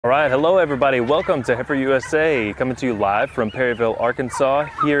All right, hello everybody. Welcome to Heifer USA, coming to you live from Perryville, Arkansas,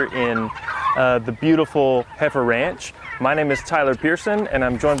 here in the beautiful Heifer Ranch. My name is Tyler Pearson, and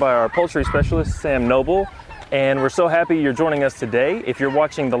I'm joined by our poultry specialist, Sam Noble. And we're so happy you're joining us today. If you're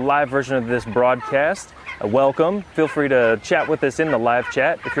watching the live version of this broadcast, welcome. Feel free to chat with us in the live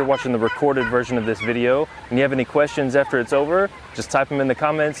chat. If you're watching the recorded version of this video and you have any questions after it's over, just type them in the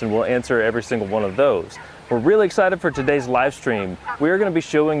comments and we'll answer every single one of those. We're really excited for today's live stream. We are going to be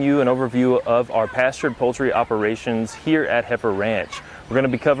showing you an overview of our pastured poultry operations here at Heifer Ranch. We're going to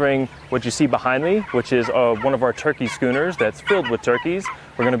be covering what you see behind me, which is one of our turkey schooners that's filled with turkeys.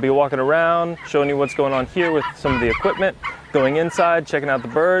 We're going to be walking around, showing you what's going on here with some of the equipment, going inside, checking out the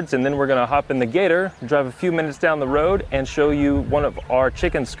birds, and then we're going to hop in the gator, drive a few minutes down the road, and show you one of our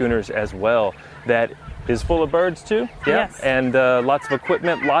chicken schooners as well that is full of birds too. Yeah. Yes. And lots of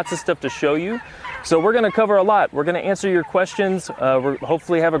equipment, lots of stuff to show you. So we're going to cover a lot. We're going to answer your questions. We'll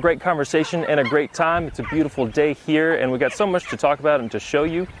hopefully have a great conversation and a great time. It's a beautiful day here, and we got so much to talk about and to show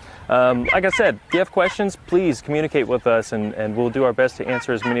you. Like I said, if you have questions, please communicate with us, and we'll do our best to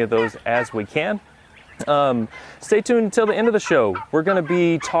answer as many of those as we can. Stay tuned until the end of the show. We're going to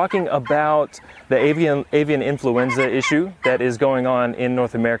be talking about the avian influenza issue that is going on in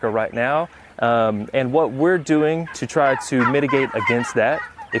North America right now, and what we're doing to try to mitigate against that.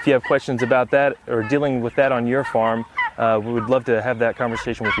 If you have questions about that or dealing with that on your farm, we would love to have that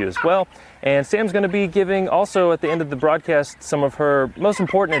conversation with you as well. And Sam's going to be giving also at the end of the broadcast some of her most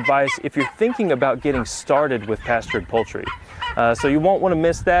important advice if you're thinking about getting started with pastured poultry. So you won't want to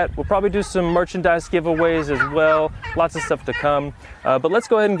miss that. We'll probably do some merchandise giveaways as well. Lots of stuff to come. But let's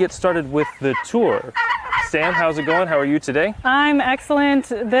go ahead and get started with the tour. Sam, how's it going? How are you today? I'm excellent.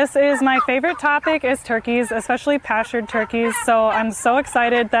 This is my favorite topic is turkeys, especially pastured turkeys. So I'm so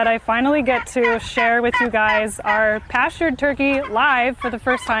excited that I finally get to share with you guys our pastured turkey live for the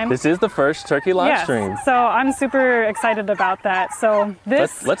first time. This is the first turkey live stream. So I'm super excited about that. So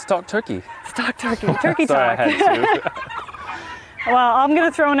let's talk turkey. Let's talk turkey. Turkey Sorry, talk. I had to. Well, I'm going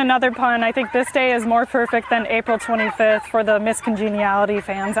to throw in another pun. I think this day is more perfect than April 25th for the Miss Congeniality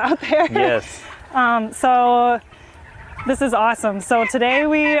fans out there. Yes. So this is awesome. So today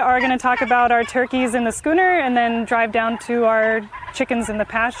we are going to talk about our turkeys in the schooner and then drive down to our chickens in the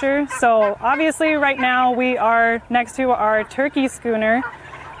pasture. So obviously right now we are next to our turkey schooner,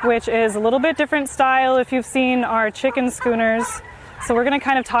 which is a little bit different style if you've seen our chicken schooners. So we're going to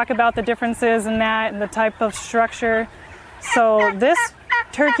kind of talk about the differences in that and the type of structure. So this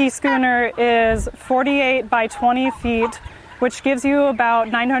turkey schooner is 48 by 20 feet, which gives you about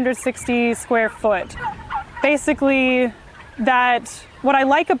 960 square foot. Basically, what I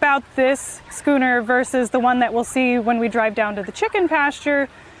like about this schooner versus the one that we'll see when we drive down to the chicken pasture,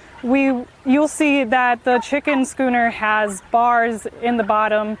 you'll see that the chicken schooner has bars in the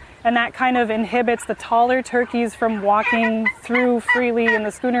bottom, and that kind of inhibits the taller turkeys from walking through freely in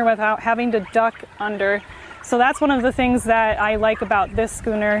the schooner without having to duck under. So that's one of the things that I like about this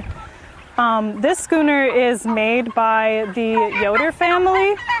schooner. This schooner is made by the Yoder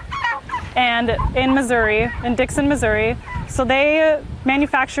family and in Missouri, in Dixon, Missouri. So they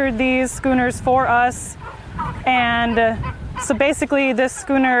manufactured these schooners for us. And so basically this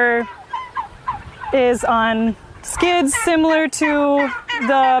schooner is on skids similar to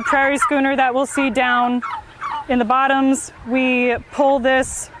the prairie schooner that we'll see down in the bottoms. We pull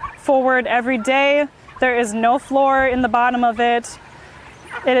this forward every day. There is no floor in the bottom of it.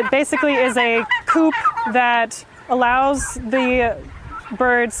 It basically is a coop that allows the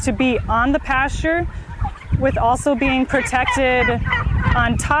birds to be on the pasture with also being protected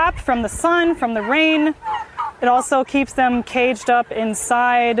on top from the sun, from the rain. It also keeps them caged up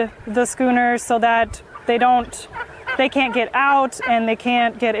inside the schooner so that they can't get out and they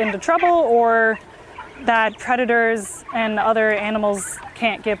can't get into trouble, or that predators and other animals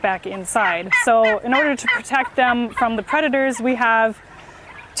can't get back inside. So in order to protect them from the predators, we have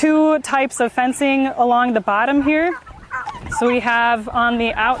two types of fencing along the bottom here. So we have on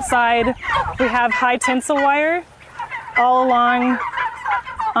the outside, we have high tinsel wire all along,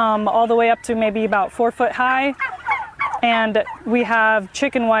 all the way up to maybe about 4 foot high. And we have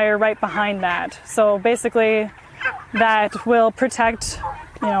chicken wire right behind that. So basically that will protect,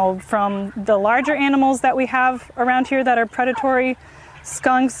 from the larger animals that we have around here that are predatory.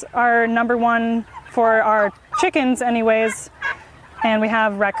 Skunks are number one for our chickens anyways. And we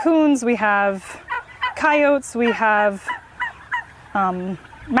have raccoons, we have coyotes, we have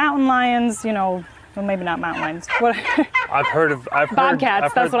mountain lions, well, maybe not mountain lions. What? I've heard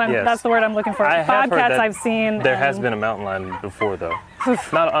bobcats. That's the word I'm looking for. Bobcats I've seen. There has been a mountain lion before though.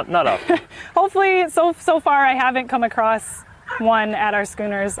 Not often. Hopefully, so far I haven't come across one at our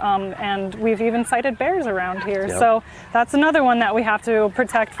schooners, and we've even sighted bears around here. Yep. So that's another one that we have to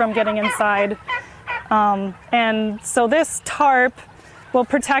protect from getting inside. And so this tarp will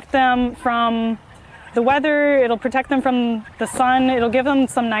protect them from the weather, it'll protect them from the sun, it'll give them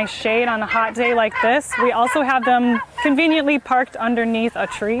some nice shade on a hot day like this. We also have them conveniently parked underneath a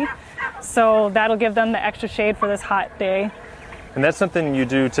tree, so that'll give them the extra shade for this hot day. And that's something you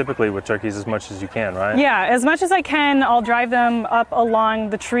do typically with turkeys as much as you can, right? Yeah, as much as I can, I'll drive them up along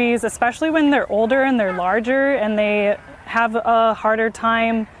the trees, especially when they're older and they're larger and they have a harder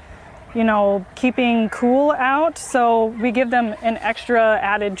time, you know, keeping cool out. So we give them an extra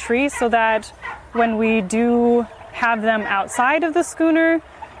added tree so that when we do have them outside of the schooner,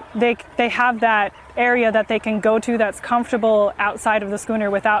 they have that area that they can go to that's comfortable outside of the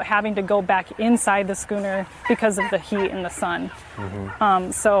schooner without having to go back inside the schooner because of the heat and the sun.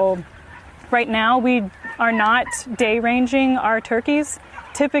 Mm-hmm. So right now we are not day ranging our turkeys.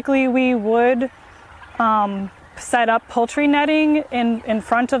 Typically we would set up poultry netting in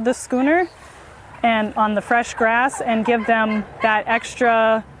front of the schooner and on the fresh grass and give them that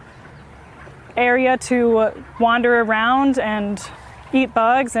extra area to wander around and eat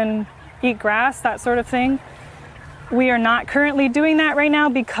bugs and eat grass, that sort of thing. We are not currently doing that right now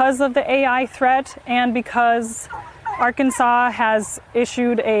because of the AI threat and because Arkansas has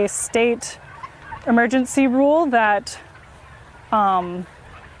issued a state emergency rule that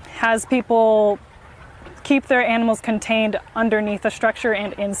has people keep their animals contained underneath a structure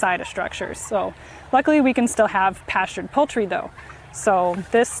and inside a structure. So luckily we can still have pastured poultry though. So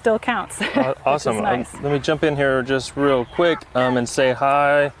this still counts. Awesome. Nice. Let me jump in here just real quick and say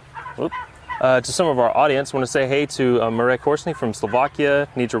hi to some of our audience. I want to say hey to Marek Horsney from Slovakia,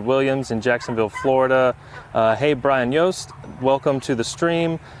 Nidra Williams in Jacksonville, Florida. Hey, Brian Yost, welcome to the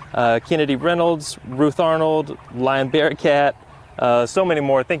stream. Kennedy Reynolds, Ruth Arnold, Lion Bearcat, so many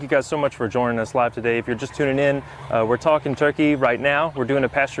more. Thank you guys so much for joining us live today. If you're just tuning in, we're talking turkey right now. We're doing a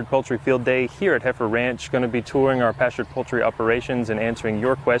pastured poultry field day here at Heifer Ranch. Going to be touring our pastured poultry operations and answering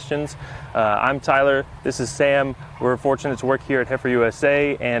your questions. I'm Tyler. This is Sam. We're fortunate to work here at Heifer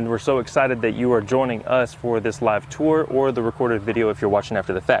USA, and we're so excited that you are joining us for this live tour or the recorded video if you're watching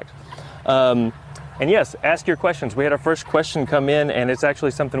after the fact. And yes, ask your questions. We had our first question come in, and it's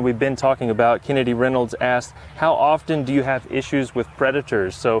actually something we've been talking about. Kennedy Reynolds asked, how often do you have issues with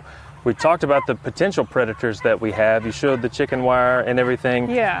predators? So we talked about the potential predators that we have. You showed the chicken wire and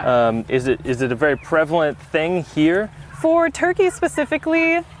everything. Yeah. Is it a very prevalent thing here? For turkeys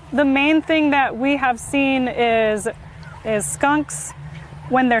specifically, the main thing that we have seen is skunks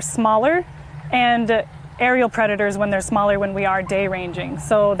when they're smaller and aerial predators when they're smaller when we are day ranging.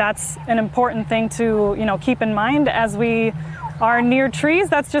 So that's an important thing to, you know, keep in mind as we are near trees.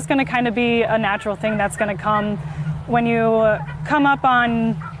 That's just going to kind of be a natural thing that's going to come when you come up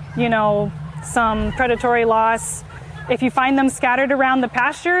on, you know, some predatory loss. If you find them scattered around the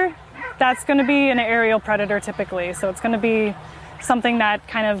pasture, that's going to be an aerial predator typically. So it's going to be something that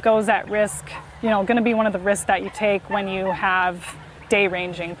kind of goes at risk, you know, going to be one of the risks that you take when you have day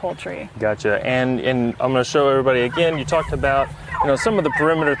ranging poultry. Gotcha. And I'm going to show everybody again, you talked about, you know, some of the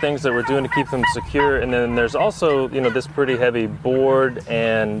perimeter things that we're doing to keep them secure, and then there's also, you know, this pretty heavy board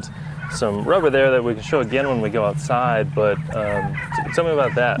and some rubber there that we can show again when we go outside, but tell me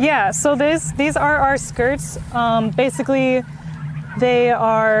about that. Yeah, so these are our skirts. Basically they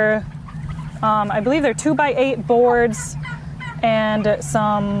are I believe they're 2x8 boards and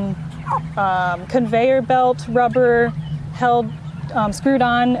some conveyor belt rubber held screwed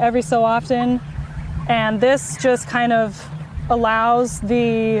on every so often, and this just kind of allows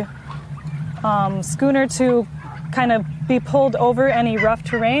the schooner to kind of be pulled over any rough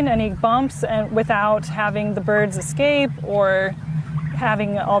terrain, any bumps, and without having the birds escape or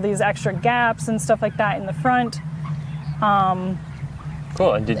having all these extra gaps and stuff like that in the front.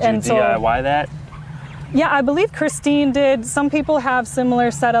 Cool. And did you DIY that? Yeah, I believe Christine did. Some people have similar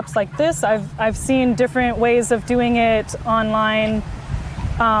setups like this. I've seen different ways of doing it online,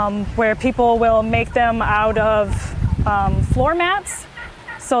 where people will make them out of floor mats.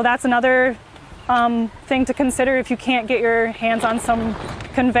 So that's another thing to consider. If you can't get your hands on some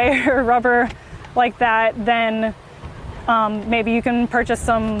conveyor rubber like that, then maybe you can purchase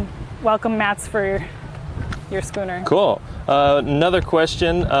some welcome mats for your schooner. Cool. Another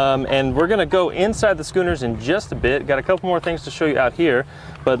question, and we're going to go inside the schooners in just a bit. Got a couple more things to show you out here,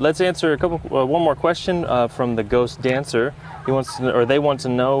 but let's answer one more question from the Ghost Dancer. He wants to, or they want to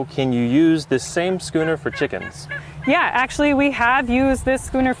know, can you use this same schooner for chickens? Yeah, actually we have used this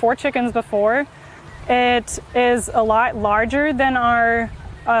schooner for chickens before. It is a lot larger than our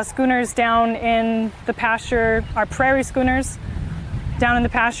schooners down in the pasture, our prairie schooners down in the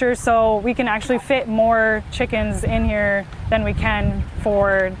pasture, so we can actually fit more chickens in here than we can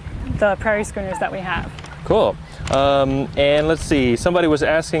for the prairie schooners that we have. Cool. And let's see, somebody was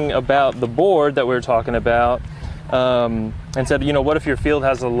asking about the board that we were talking about, and said, you know, what if your field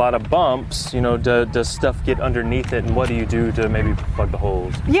has a lot of bumps? You know, does stuff get underneath it, and what do you do to maybe plug the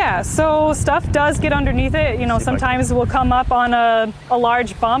holes? Yeah, so stuff does get underneath it. You know, sometimes we'll come up on a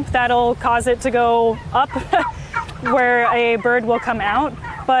large bump that'll cause it to go up where a bird will come out.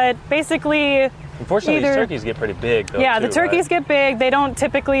 But basically, unfortunately, these turkeys get pretty big, though. Yeah, too, the turkeys right? get big. They don't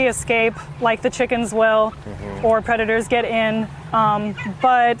typically escape like the chickens will, or predators get in.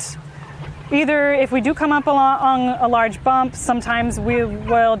 But either if we do come up along a large bump, sometimes we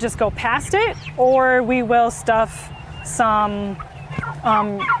will just go past it, or we will stuff some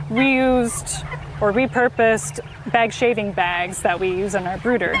reused or repurposed bag shaving bags that we use in our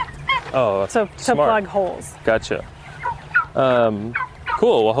brooder to plug holes. Gotcha.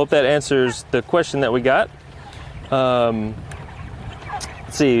 Cool. Well, I hope that answers the question that we got. Let's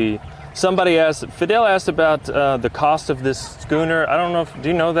see. Somebody asked, Fidel asked about the cost of this schooner. I don't know do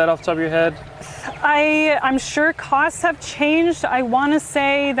you know that off the top of your head? I'm sure costs have changed. I want to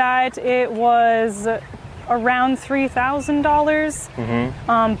say that it was around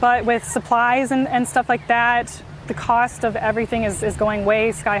 $3,000. But with supplies and stuff like that, the cost of everything is going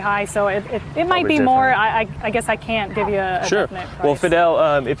way sky high, so it might be more. I guess I can't give you a definite price. Well,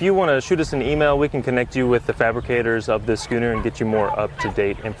 Fidel, if you want to shoot us an email, we can connect you with the fabricators of this schooner and get you more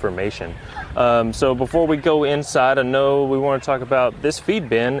up-to-date information. So before we go inside, I know we want to talk about this feed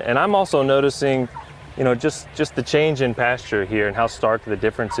bin, and I'm also noticing, you know, just the change in pasture here and how stark the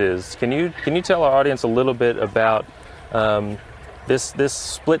difference is. Can you tell our audience a little bit about this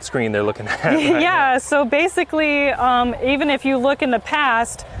split screen they're looking at right Yeah, now? so basically, even if you look in the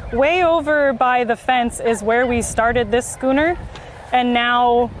past, way over by the fence is where we started this schooner, and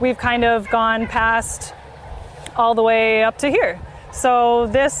now we've kind of gone past all the way up to here. So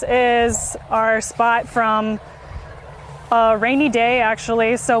this is our spot from a rainy day,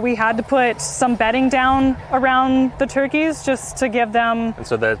 actually, so we had to put some bedding down around the turkeys just to give them. And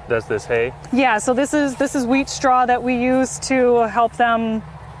so that's this hay? Yeah, so this is wheat straw that we use to help them,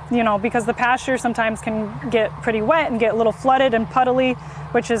 you know, because the pasture sometimes can get pretty wet and get a little flooded and puddly,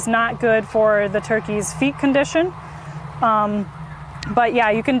 which is not good for the turkey's feet condition. But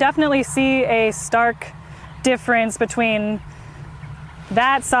yeah, you can definitely see a stark difference between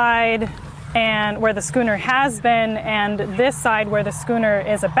that side and where the schooner has been and this side where the schooner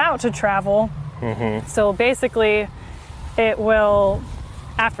is about to travel. So basically it will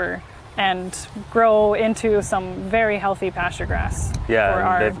heifer and grow into some very healthy pasture grass.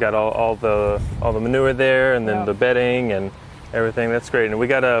 Yeah, and they've got all the manure there, and then the bedding and everything. That's great. And we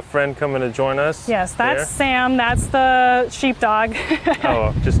got a friend coming to join us. Yes, that's Sam. That's the sheepdog.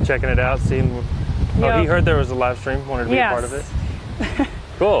 Oh, just checking it out, seeing. Oh, he heard there was a live stream, wanted to be a part of it.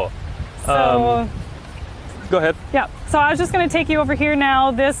 Cool. So, go ahead. Yeah, so I was just going to take you over here now.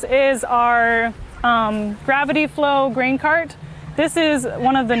 This is our gravity flow grain cart. This is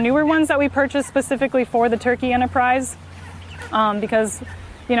one of the newer ones that we purchased specifically for the turkey enterprise because,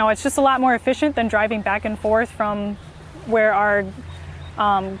 you know, it's just a lot more efficient than driving back and forth from where our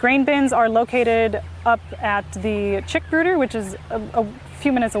grain bins are located up at the chick brooder, which is a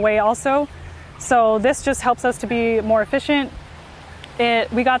few minutes away also. So this just helps us to be more efficient.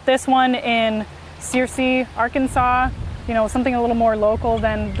 We got this one in Searcy, Arkansas, you know, something a little more local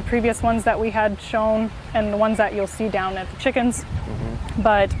than the previous ones that we had shown and the ones that you'll see down at the chickens.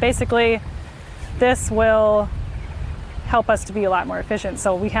 But basically, this will help us to be a lot more efficient.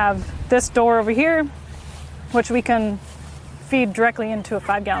 So we have this door over here, which we can feed directly into a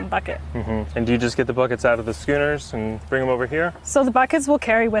 5-gallon bucket. And do you just get the buckets out of the schooners and bring them over here? So the buckets we'll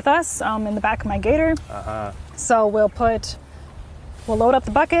carry with us in the back of my gator. So we'll load up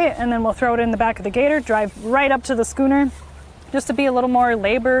the bucket and then we'll throw it in the back of the gator, drive right up to the schooner, just to be a little more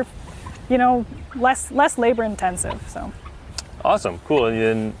labor, you know, less labor intensive. So awesome, cool. And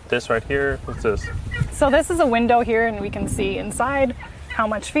then this right here, what's this? So this is a window here, and we can see inside how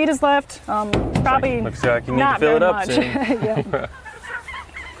much feed is left. Probably looks like you need not to fill it up much. soon. Yeah.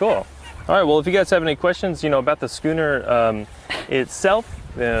 Cool. All right. Well, if you guys have any questions, you know, about the schooner itself,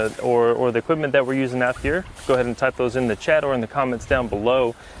 or the equipment that we're using out here, go ahead and type those in the chat or in the comments down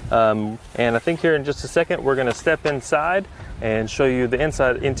below. And I think here in just a second we're going to step inside and show you the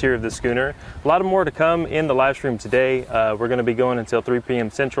interior of the schooner. A lot more to come in the live stream today. We're going to be going until 3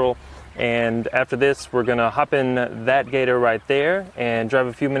 p.m. Central, and after this we're going to hop in that gator right there and drive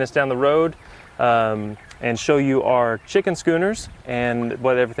a few minutes down the road, and show you our chicken schooners and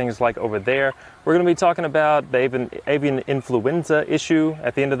what everything is like over there. We're going to be talking about the avian influenza issue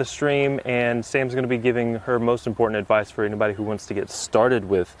at the end of the stream, and Sam's going to be giving her most important advice for anybody who wants to get started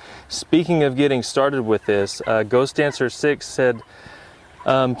with. Speaking of getting started with this, Ghost Dancer 6 said,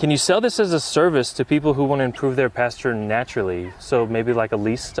 can you sell this as a service to people who want to improve their pasture naturally? So maybe like a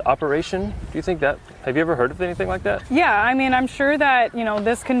leased operation? Do you think that, have you ever heard of anything like that? Yeah, I mean, I'm sure that, you know,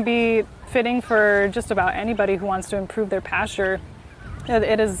 this can be fitting for just about anybody who wants to improve their pasture.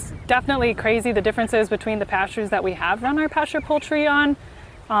 It is definitely crazy the differences between the pastures that we have run our pasture poultry on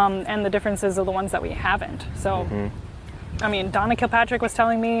and the differences of the ones that we haven't. So, I mean, Donna Kilpatrick was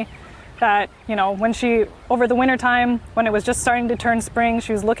telling me that, you know, when she, over the winter time, when it was just starting to turn spring,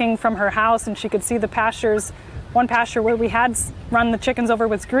 she was looking from her house and she could see the pastures. One pasture where we had run the chickens over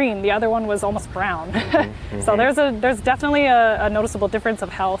was green, the other one was almost brown. So there's definitely a noticeable difference of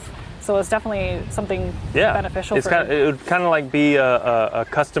health. So it's definitely something beneficial. It's kind of, it would kind of like be a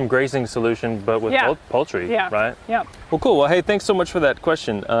custom grazing solution, but with poultry, right? Yeah. Well, cool. Well, hey, thanks so much for that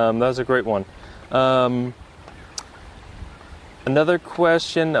question. That was a great one. Another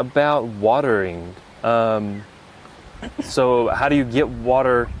question about watering. So how do you get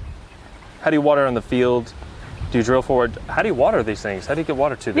water? How do you water on the field? Do you drill forward? How do you water these things? How do you get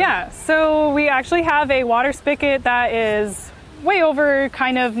water to them? Yeah, so we actually have a water spigot that is way over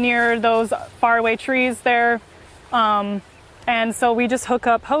kind of near those faraway trees there. And so we just hook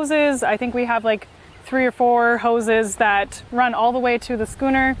up hoses. I think we have like 3 or 4 hoses that run all the way to the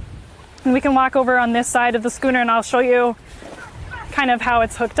schooner. And we can walk over on this side of the schooner and I'll show you kind of how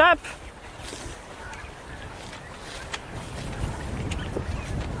it's hooked up.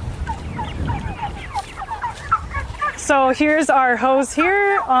 So here's our hose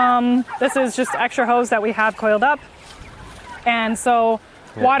here. This is just extra hose that we have coiled up. And so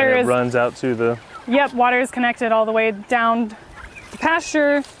water runs out to the... Yep, water is connected all the way down the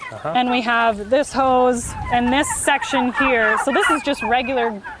pasture. And we have this hose and this section here. So this is just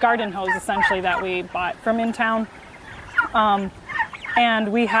regular garden hose essentially that we bought from in town.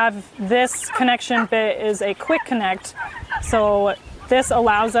 And we have this connection bit is a quick connect. So this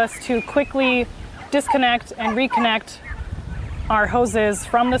allows us to quickly disconnect and reconnect our hoses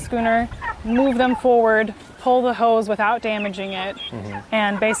from the schooner, move them forward, pull the hose without damaging it,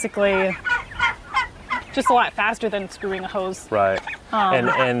 and basically just a lot faster than screwing a hose. Right.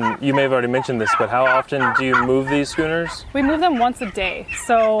 And you may have already mentioned this, but how often do you move these schooners? We move them once a day.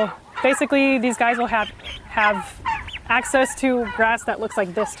 So basically these guys will have access to grass that looks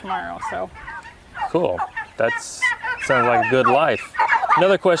like this tomorrow. So cool. Sounds like a good life.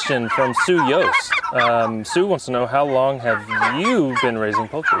 Another question from Sue Yost. Sue wants to know, how long have you been raising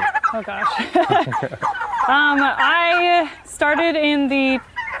poultry? Oh gosh. I started in the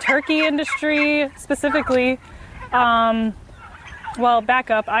turkey industry specifically. Well,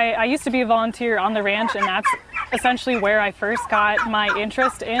 back up. I used to be a volunteer on the ranch, and that's essentially where I first got my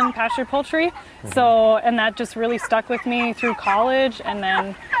interest in pastured poultry. So, and that just really stuck with me through college. And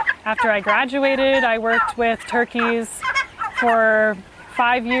then after I graduated, I worked with turkeys for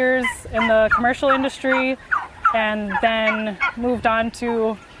 5 years in the commercial industry, and then moved on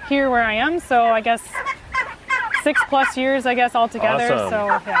to here where I am. So I guess 6+ years, I guess, altogether. Awesome. So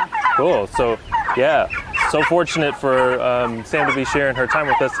yeah. Cool. So yeah, so fortunate for Sam to be sharing her time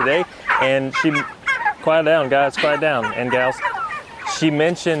with us today. And she, quiet down, guys, quiet down, and gals. She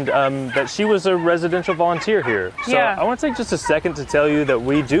mentioned that she was a residential volunteer here. So I want to take just a second to tell you that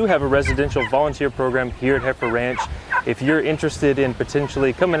we do have a residential volunteer program here at Heifer Ranch. If you're interested in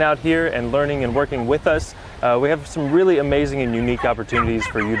potentially coming out here and learning and working with us, we have some really amazing and unique opportunities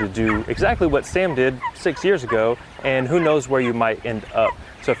for you to do exactly what Sam did 6 years ago, and who knows where you might end up.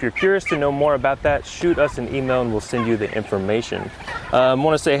 So if you're curious to know more about that, shoot us an email and we'll send you the information. I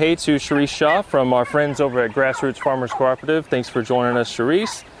want to say hey to Sharice Shaw from our friends over at Grassroots Farmers Cooperative. Thanks for joining us,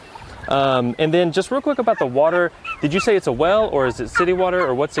 Sharice. And then just real quick about the water. Did you say it's a well, or is it city water,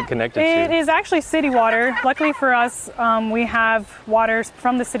 or what's it connected to? It is actually city water. Luckily for us, we have water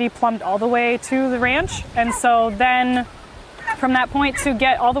from the city plumbed all the way to the ranch. And so then from that point to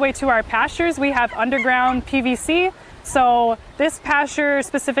get all the way to our pastures, we have underground PVC. So this pasture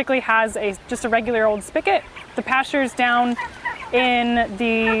specifically has just a regular old spigot. The pastures down in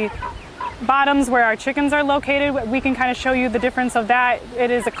the bottoms where our chickens are located, we can kind of show you the difference of that. It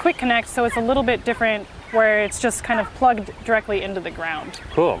is a quick connect, so it's a little bit different where it's just kind of plugged directly into the ground.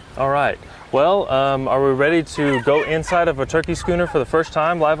 Cool. All right. Well, are we ready to go inside of a turkey schooner for the first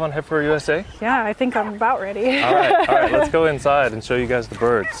time live on Heifer USA? Yeah, I think I'm about ready. All right, let's go inside and show you guys the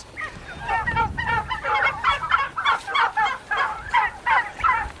birds.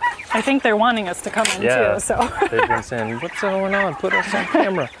 I think they're wanting us to come in Yeah. too. So They've been saying, "What's going on? Put us on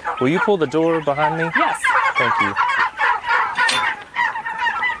camera." Will you pull the door behind me? yes. Thank you.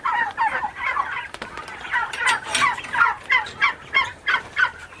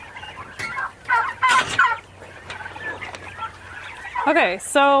 Okay,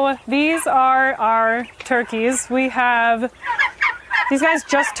 so these are our turkeys. We have, these guys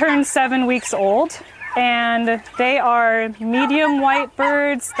just turned 7 weeks old, and they are medium white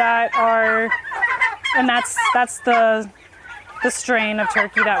birds that are, and that's the strain of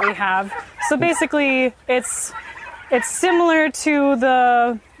turkey that we have. So basically it's similar to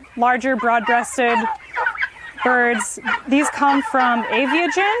the larger broad-breasted birds. These come from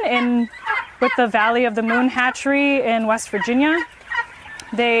Aviagen with the Valley of the Moon hatchery in West Virginia.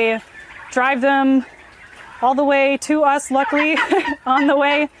 They drive them all the way to us, luckily, on the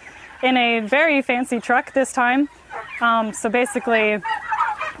way in a very fancy truck this time. So basically,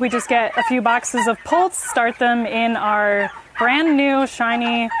 we just get a few boxes of poults, start them in our brand new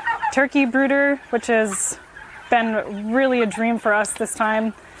shiny turkey brooder, which has been really a dream for us this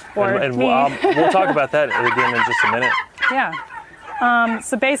time. And me. we'll talk about that again in just a minute. Yeah.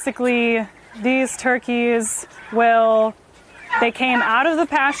 So basically, these turkeys they came out of the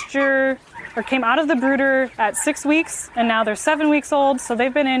pasture, or came out of the brooder at 6 weeks, and now they're 7 weeks old, so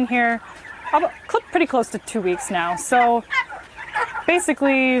they've been in here pretty close to 2 weeks now. So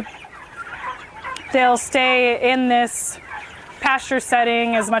basically, they'll stay in this pasture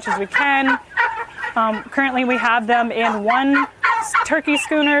setting as much as we can. Currently, we have them in one turkey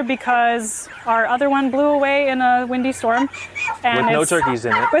schooner because our other one blew away in a windy storm. And With no turkeys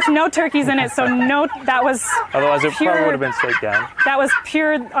in it. With no turkeys in it, so that was Otherwise, it pure, probably would have been straight down. That was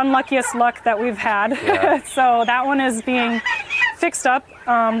pure unluckiest luck that we've had. Yeah. So that one is being fixed up,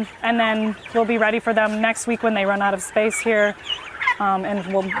 and then we'll be ready for them next week when they run out of space here, and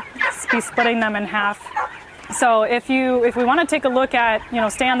we'll be splitting them in half. So if we want to take a look at,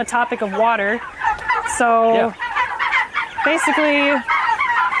 stay on the topic of water. So Yeah. basically,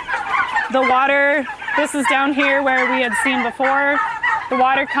 the water, this is down here where we had seen before. The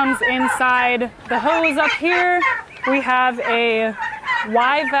water comes inside the hose up here. We have a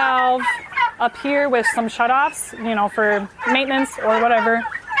Y valve up here with some shutoffs, for maintenance or whatever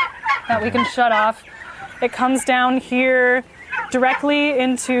that we can shut off. It comes down here directly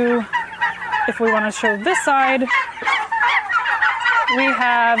into, if we want to show this side, we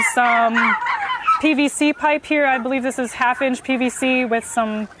have some PVC pipe here. I believe this is 1/2-inch PVC with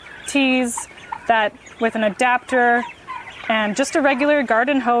some T's with an adapter and just a regular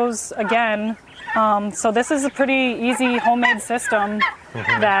garden hose again. So this is a pretty easy homemade system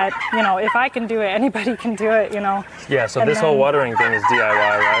that, if I can do it, anybody can do it, Yeah, so this whole watering thing is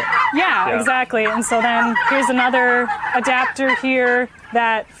DIY, right? Yeah, exactly. And so then here's another adapter here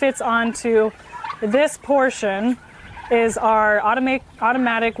that fits onto this portion is our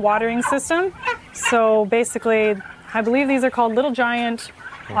automatic watering system. So basically, I believe these are called Little Giant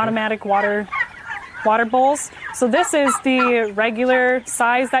automatic water bowls. So this is the regular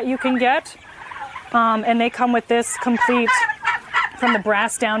size that you can get, and they come with this complete from the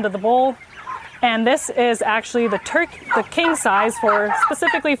brass down to the bowl. And this is actually the king size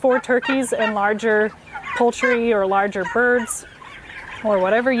specifically for turkeys and larger poultry or larger birds or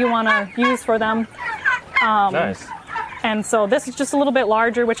whatever you want to use for them. Nice. And so this is just a little bit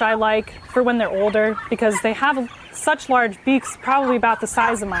larger, which I like for when they're older, because they have such large beaks, probably about the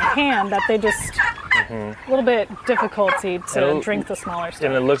size of my hand, that they just a little bit difficulty to drink the smaller stuff.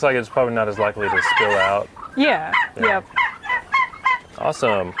 And it looks like it's probably not as likely to spill out. Yeah. Yep.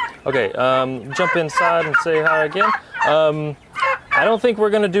 Awesome. Okay, jump inside and say hi again. I don't think we're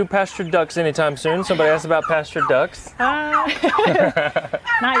going to do pastured ducks anytime soon. Somebody asked about pastured ducks. Not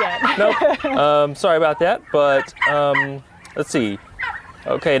yet. Nope. Sorry about that, but let's see.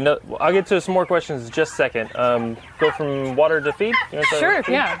 Okay, no, I'll get to some more questions in just a second. Go from water to feed? You wanna start Sure, with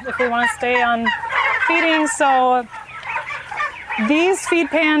feed? yeah. If we want to stay on feeding. So these feed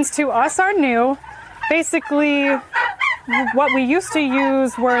pans to us are new. Basically, what we used to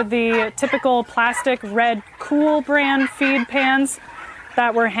use were the typical plastic Red Cool brand feed pans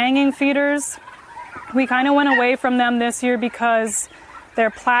that were hanging feeders. We kind of went away from them this year because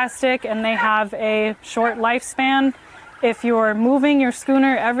they're plastic and they have a short lifespan. If you're moving your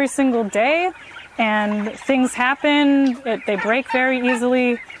schooner every single day and things happen, they break very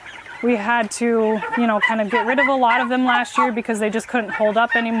easily. We had to, kind of get rid of a lot of them last year because they just couldn't hold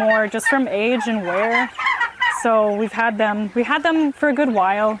up anymore, just from age and wear. So we had them for a good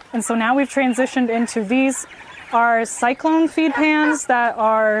while. And so now we've transitioned into these are Cyclone feed pans that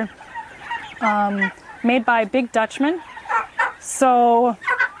are made by Big Dutchman. So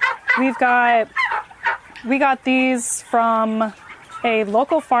we got these from a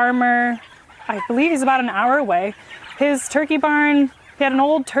local farmer. I believe he's about an hour away. His turkey barn, he had an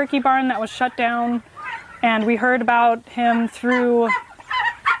old turkey barn that was shut down, and we heard about him through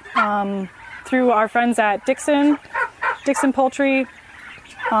our friends at Dixon Poultry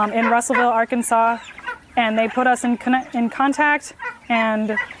in Russellville, Arkansas, and they put us in contact.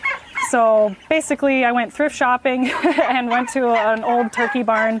 And so basically I went thrift shopping and went to an old turkey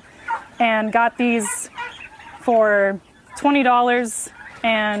barn and got these for $20,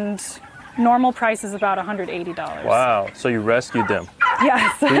 and normal price is about $180. Wow, so you rescued them.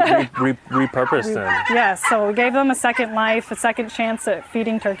 Yes. Repurposed them. Yes, so we gave them a second life, a second chance at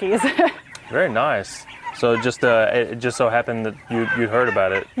feeding turkeys. Very nice. So it just so happened that you'd heard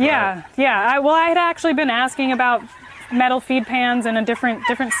about it. Yeah, right? yeah. I had actually been asking about metal feed pans and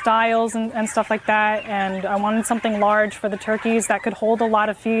different styles and stuff like that, and I wanted something large for the turkeys that could hold a lot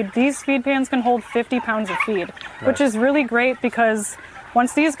of feed. These feed pans can hold 50 pounds of feed, nice. Which is really great because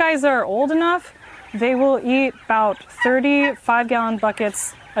once these guys are old enough, they will eat about 30 5-gallon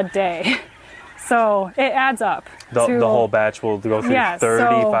buckets a day. So it adds up. The whole batch will go through 30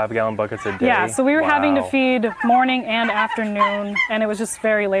 5-gallon buckets a day? Yeah, so we were having to feed morning and afternoon, and it was just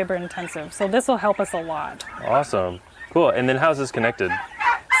very labor intensive. So this will help us a lot. Awesome. Cool. And then how's this connected?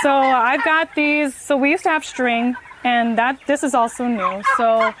 So I've got these. So we used to have string, and this is also new.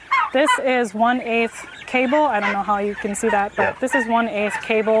 So this is 1/8 cable. I don't know how you can see that, but this is 1/8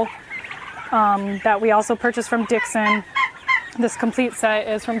 cable that we also purchased from Dixon. This complete set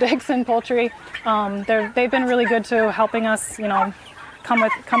is from Dixon Poultry. They've been really good to helping us,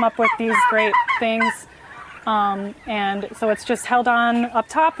 come up with these great things. And so it's just held on up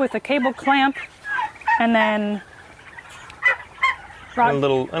top with a cable clamp, and then and a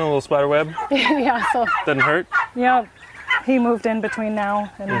little spider web. Yeah, so doesn't hurt. Yep. He moved in between now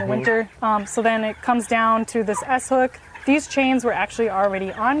and the winter. So then it comes down to this S-hook. These chains were actually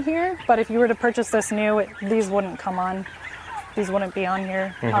already on here, but if you were to purchase this new, these wouldn't come on. These wouldn't be on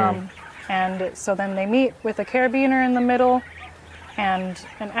here. And so then they meet with a carabiner in the middle and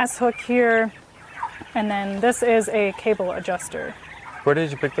an S-hook here. And then this is a cable adjuster. Where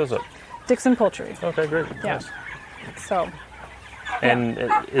did you pick those up? Dixon Poultry. Okay, great. Yeah. Nice. So. And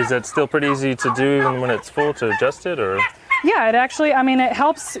is that still pretty easy to do even when it's full to adjust it, or? Yeah, it actually, it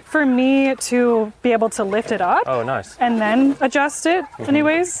helps for me to be able to lift it up. Oh, nice. And then adjust it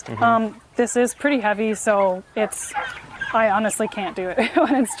anyways. This is pretty heavy, so I honestly can't do it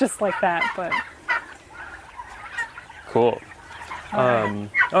when it's just like that, but. Cool. All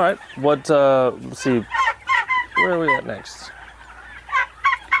right. What, let's see, where are we at next?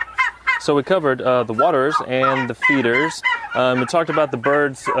 So we covered the waters and the feeders. We talked about the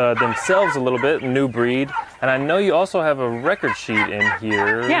birds themselves a little bit, new breed. And I know you also have a record sheet in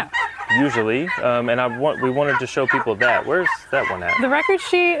here. Yeah. Usually. And we wanted to show people that. Where's that one at? The record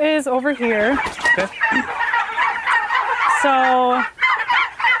sheet is over here. Okay. So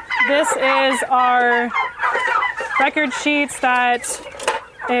this is our record sheets that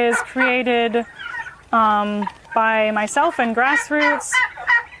is created by myself and Grassroots.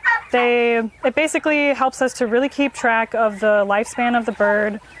 It basically helps us to really keep track of the lifespan of the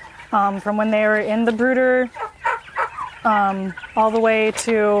bird from when they were in the brooder all the way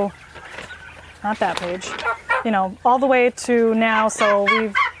to, not that page, all the way to now. So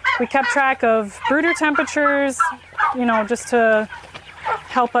we kept track of brooder temperatures, just to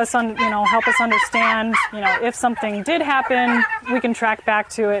help us understand, if something did happen, we can track back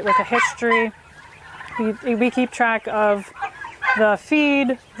to it with a history. We keep track of the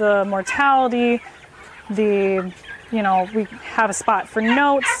feed, the mortality, we have a spot for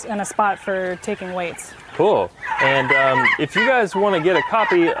notes and a spot for taking weights. Cool. And if you guys want to get a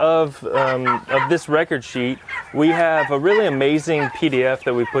copy of this record sheet, we have a really amazing PDF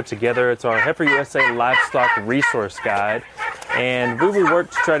that we put together. It's our Heifer USA Livestock Resource Guide. And we will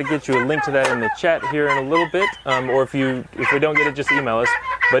work to try to get you a link to that in the chat here in a little bit. Or if we don't get it, just email us.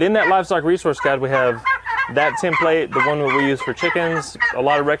 But in that Livestock Resource Guide, we have that template, the one that we use for chickens, a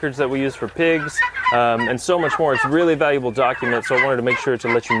lot of records that we use for pigs, and so much more. It's a really valuable document, so I wanted to make sure to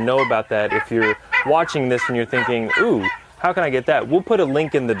let you know about that. If you're watching this and you're thinking, ooh, how can I get that? We'll put a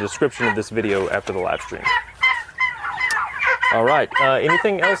link in the description of this video after the live stream. All right,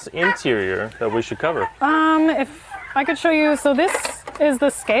 anything else interior that we should cover? If I could show you, so this is the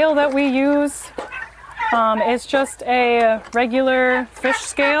scale that we use. It's just a regular fish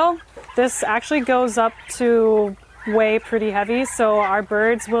scale. This actually goes up to weigh pretty heavy, so our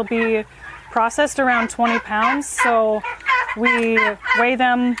birds will be processed around 20 pounds. So we weigh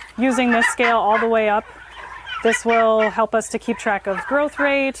them using this scale all the way up this will help us to keep track of growth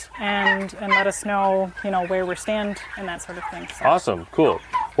rate and let us know, where we stand and that sort of thing. So. Awesome, cool.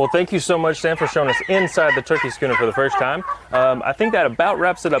 Well, thank you so much, Sam, for showing us inside the turkey schooner for the first time. I think that about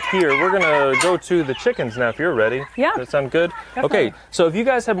wraps it up here. We're gonna go to the chickens now if you're ready. Yeah. Does that sound good? Definitely. Okay, so if you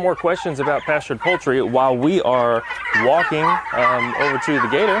guys have more questions about pastured poultry while we are walking over to the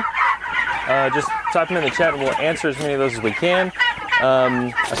gator, just type them in the chat and we'll answer as many of those as we can.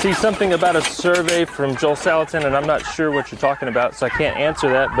 I see something about a survey from Joel Salatin, and I'm not sure what you're talking about, so I can't answer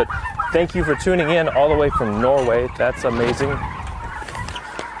that, but thank you for tuning in all the way from Norway. That's amazing.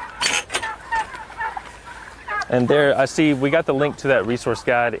 And there, I see we got the link to that resource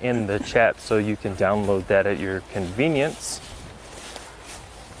guide in the chat, so you can download that at your convenience.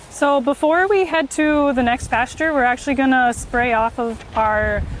 So before we head to the next pasture, we're actually gonna spray off of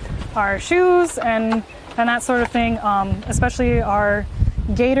our shoes and that sort of thing, especially our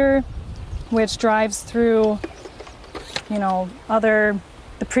gator, which drives through, the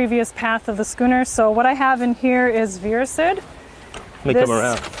previous path of the schooner. So what I have in here is Viricid. Let me come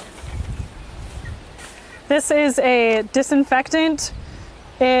around. This is a disinfectant.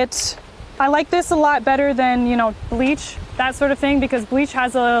 I like this a lot better than, bleach, that sort of thing, because bleach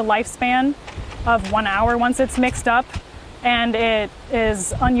has a lifespan of 1 hour once it's mixed up, and it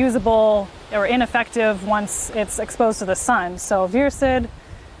is unusable or ineffective once it's exposed to the sun. So Viricid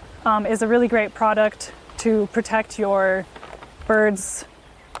is a really great product to protect your birds,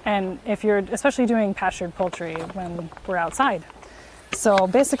 and if you're especially doing pastured poultry when we're outside. So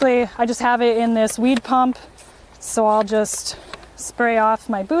basically, I just have it in this weed pump, so I'll just spray off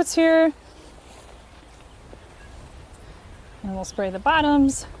my boots here, and we'll spray the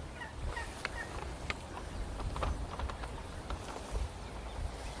bottoms.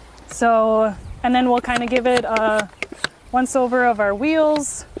 So, and then we'll kind of give it a once over of our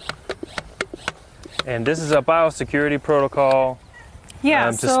wheels. And this is a biosecurity protocol.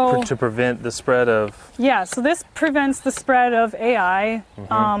 Yeah, to prevent the spread of... Yeah, so this prevents the spread of AI.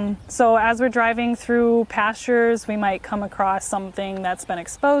 So as we're driving through pastures, we might come across something that's been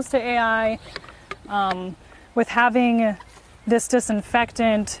exposed to AI. With having this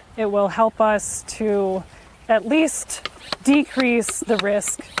disinfectant, it will help us to at least decrease the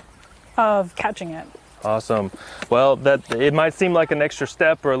risk of catching it. Awesome. Well, it might seem like an extra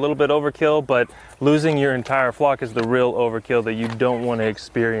step or a little bit overkill, but losing your entire flock is the real overkill that you don't want to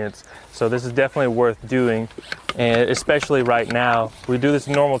experience. So this is definitely worth doing, and especially right now. We do this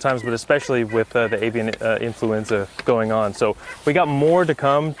in normal times, but especially with the avian influenza going on. So we got more to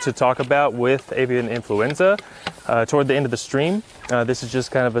come to talk about with avian influenza toward the end of the stream. This is just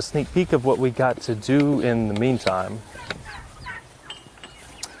kind of a sneak peek of what we got to do in the meantime.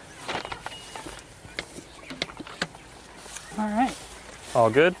 All right. All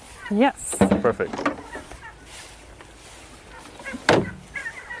good? Yes. Perfect.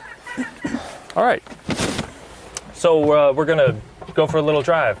 All right. So we're gonna go for a little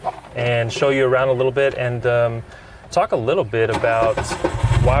drive and show you around a little bit and talk a little bit about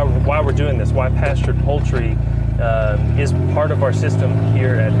why we're doing this, why pastured poultry is part of our system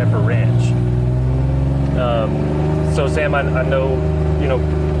here at Heifer Ranch. So Sam, I know,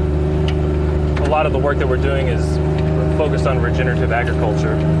 a lot of the work that we're doing is focused on regenerative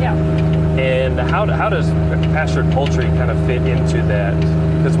agriculture. Yeah. And how does pastured poultry kind of fit into that?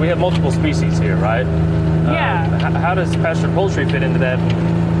 Because we have multiple species here, right? Yeah. How does pastured poultry fit into that?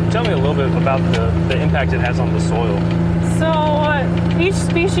 Tell me a little bit about the impact it has on the soil. So each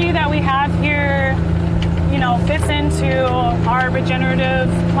species that we have here, fits into our regenerative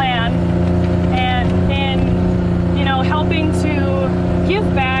plan, and in, helping to give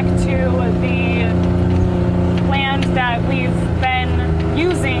back to the land that we've been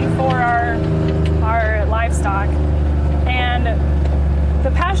using for our livestock. And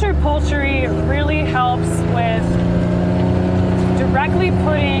the pastured poultry really helps with directly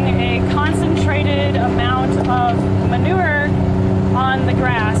putting a concentrated amount of manure on the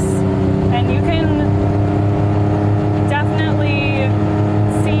grass, and you can definitely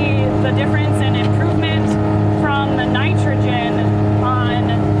see the difference in improvement from the nitrogen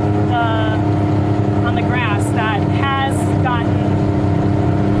on the grass that has gotten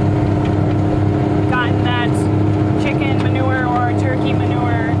that chicken manure or turkey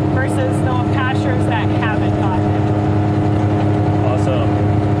manure versus the pastures that haven't gotten it. Awesome.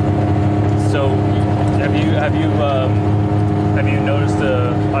 So have you noticed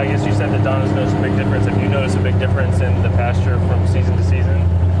I guess you said that Donna's noticed a big difference. Have you noticed a big difference in the pasture from season to season?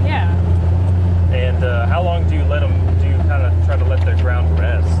 Yeah. And how long do you kind of try to let the ground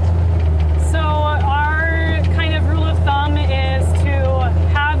rest? So our kind of rule of thumb is to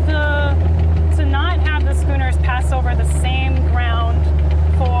not have the schooners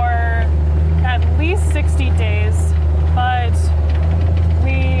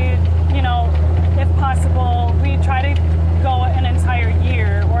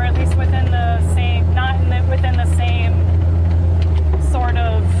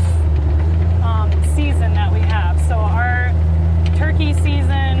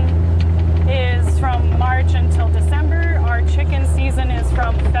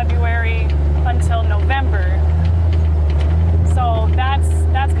from February until November. So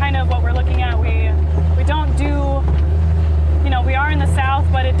that's kind of what we're looking at. We don't do, you know, we are in the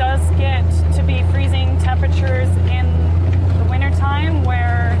south, but it does get to be freezing temperatures in the wintertime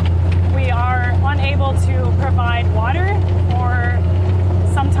where we are unable to provide water, or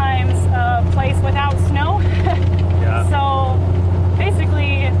sometimes a place without snow. Yeah. So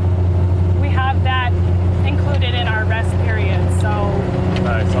basically we have that included in our rest period. So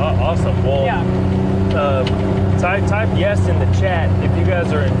Nice, awesome. Well, yeah. Type yes in the chat if you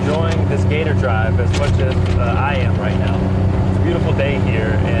guys are enjoying this gator drive as much as I am right now. It's a beautiful day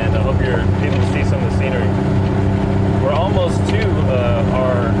here, and I hope you're able to see some of the scenery. We're almost to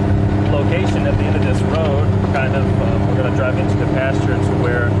our location at the end of this road. Kind of, we're going to drive into the pasture to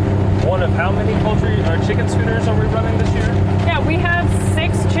where one of how many poultry or chicken schooners are we running this year? Yeah, we have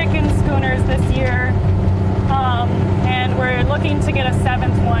 6 chicken schooners this year, and we're looking to get a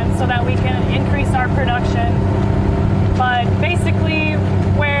 7th one so that we can increase our production. But basically,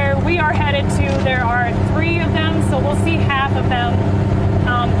 where we are headed to, there are 3 of them, so we'll see half of them.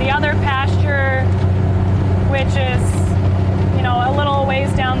 The other pasture, which is, you know, a little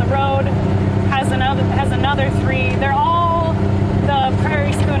ways down the road, has another 3. They're all the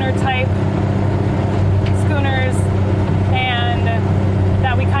prairie schooner type schooners, and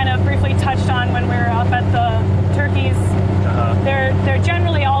that we kind of briefly touched on when we were up at the turkeys. They're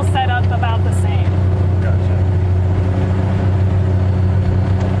generally all set up about the same. Gotcha.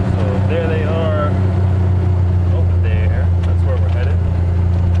 So there they are over there. That's where we're headed.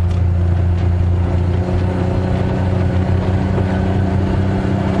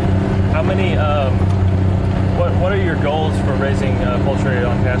 How many, what are your goals for raising poultry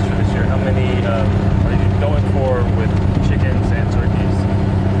on pasture this year? How many are you going for with chickens and turkeys?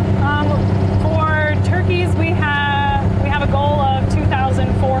 For turkeys, we have a goal of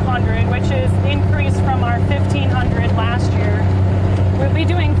 2,400, which is increased from our 1,500 last year. We'll be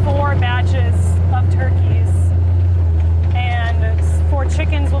doing 4 batches of turkeys, and for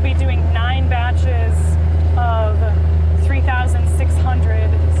chickens, we'll be doing 9 batches of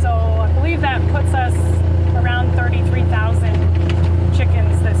 3,600. So I believe that puts us around 33,000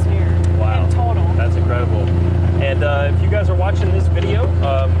 chickens this year. Wow. In total. That's incredible. And if you guys are watching this video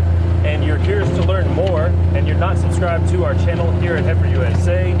and you're curious to learn more and you're not subscribed to our channel here at Heifer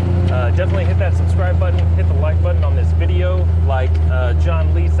USA, definitely hit that subscribe button, hit the like button on this video, like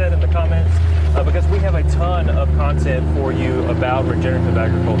John Lee said in the comments, because we have a ton of content for you about regenerative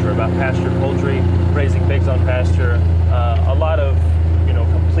agriculture, about pastured poultry, raising pigs on pasture, a lot of, you know,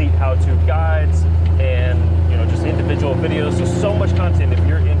 complete how-to guides and, you know, just individual videos. So much content. If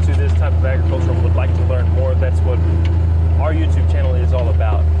you're into this type of agriculture and would like to learn more, that's what our YouTube channel is all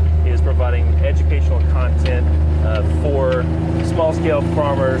about, is providing educational content for small-scale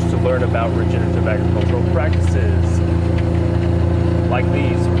farmers to learn about regenerative agricultural practices like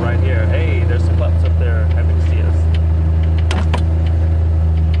these right here. Hey, there's some pups up there. Happy to see us.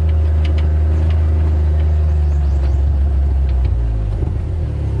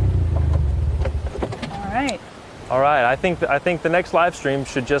 All right, I think the next live stream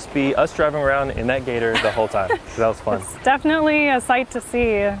should just be us driving around in that gator the whole time. That was fun. It's definitely a sight to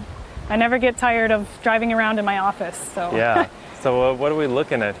see. I never get tired of driving around in my office. So yeah. So what are we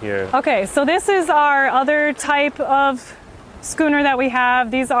looking at here? Okay, so this is our other type of schooner that we have.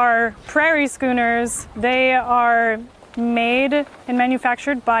 These are prairie schooners. They are made and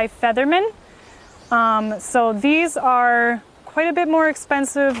manufactured by Featherman. So these are quite a bit more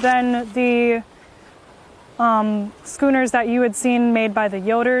expensive than the schooners that you had seen made by the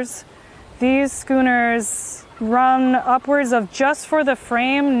Yoders. These schooners run upwards of, just for the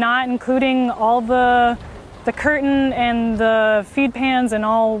frame, not including all the curtain and the feed pans and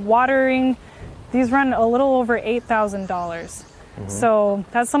all watering, these run a little over $8,000. Mm-hmm. So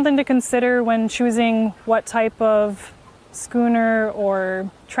that's something to consider when choosing what type of schooner or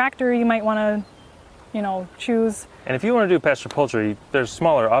tractor you might want to, you know, choose. And if you want to do pastured poultry, there's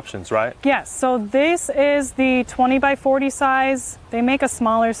smaller options, right? Yes, so this is the 20 by 40 size. They make a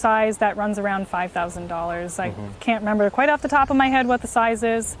smaller size that runs around $5,000. I can't remember quite off the top of my head what the size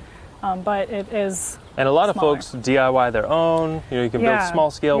is, but it is. And a lot of smaller. folks DIY their own. You know, you can build small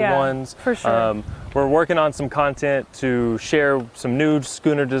scale ones. For sure. We're working on some content to share some new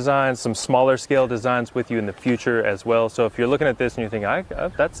schooner designs, some smaller scale designs with you in the future as well. So if you're looking at this and you think,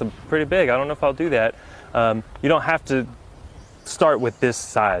 that's pretty big, I don't know if I'll do that. You don't have to start with this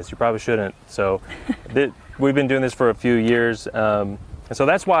size. You probably shouldn't. So we've been doing this for a few years. And so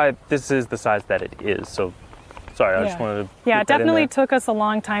that's why this is the size that it is. So sorry, I just wanted to. Yeah, it definitely took us a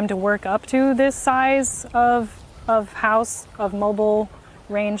long time to work up to this size of house, of mobile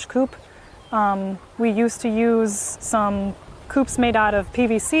range coop. We used to use some coops made out of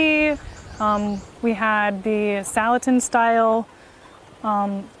PVC. We had the Salatin style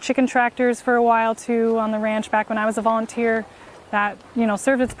chicken tractors for a while too on the ranch back when I was a volunteer. That, you know,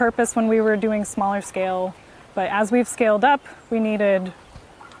 served its purpose when we were doing smaller scale. But as we've scaled up, we needed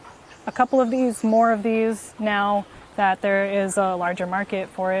a couple of these, more of these now that there is a larger market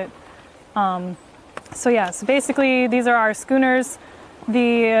for it. So yeah, so basically these are our schooners.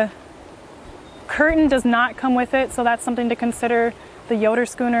 The curtain does not come with it, so that's something to consider. The Yoder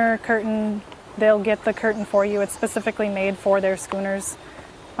schooner curtain, they'll get the curtain for you. It's specifically made for their schooners.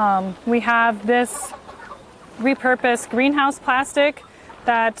 We have this repurposed greenhouse plastic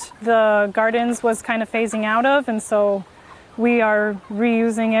that the Gardens was kind of phasing out of, and so we are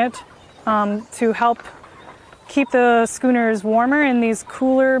reusing it to help keep the schooners warmer in these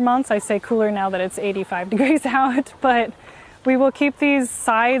cooler months. I say cooler now that it's 85 degrees out, but we will keep these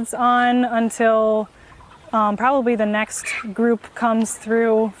sides on until probably the next group comes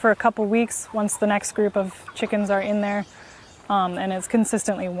through for a couple weeks once the next group of chickens are in there, and it's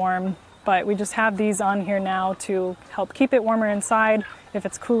consistently warm. But we just have these on here now to help keep it warmer inside. If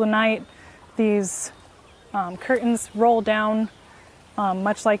it's cool at night, these curtains roll down,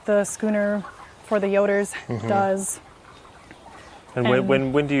 much like the schooner for the Yoders does. And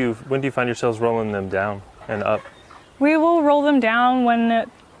when do you find yourselves rolling them down and up? We will roll them down when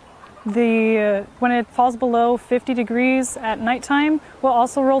it falls below 50 degrees at nighttime. We'll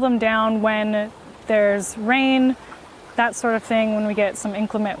also roll them down when there's rain, that sort of thing. When we get some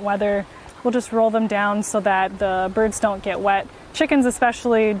inclement weather, we'll just roll them down so that the birds don't get wet. Chickens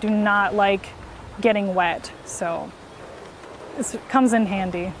especially do not like getting wet, so it comes in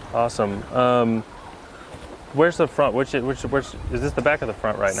handy. Awesome. Where's the front? Which is this the back of the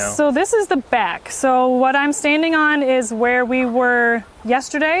front right now? So this is the back. So what I'm standing on is where we were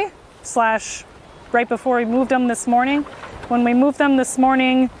yesterday / right before we moved them this morning. When we moved them this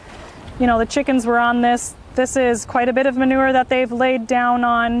morning, you know, the chickens were on this. This is quite a bit of manure that they've laid down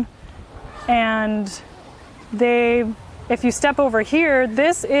on, and if you step over here,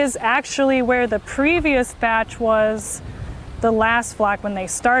 this is actually where the previous batch was the last flock when they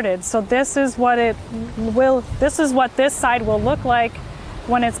started. So this is what this side will look like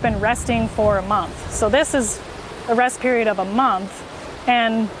when it's been resting for a month. So this is a rest period of a month.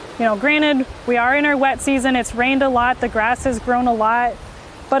 And, you know, granted, we are in our wet season. It's rained a lot. The grass has grown a lot.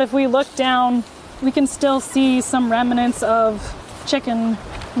 But if we look down, we can still see some remnants of chicken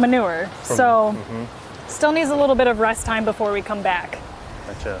manure. Still needs a little bit of rest time before we come back.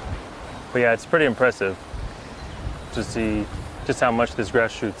 Gotcha. But yeah, it's pretty impressive to see just how much this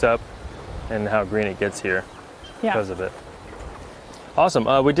grass shoots up and how green it gets here because of it. Awesome.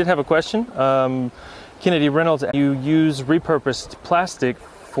 We did have a question. Kennedy Reynolds, you use repurposed plastic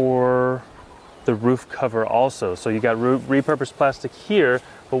for the roof cover also. So you got repurposed plastic here,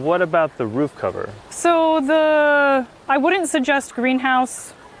 but what about the roof cover? So I wouldn't suggest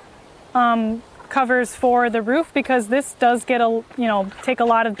greenhouse covers for the roof, because this does get take a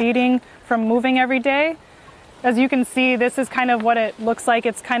lot of beating from moving every day. As you can see, this is kind of what it looks like.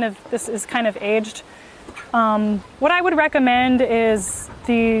 This is kind of aged. What I would recommend is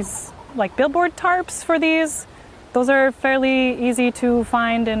these like billboard tarps for these. Those are fairly easy to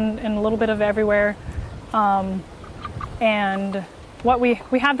find in a little bit of everywhere. And what we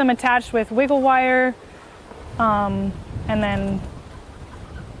have them attached with wiggle wire, and then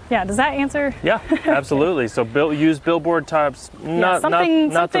does that answer? Yeah, absolutely. So use billboard tarps, not the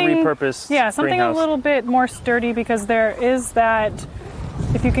repurposed. Yeah, something greenhouse. A little bit more sturdy, because there is that.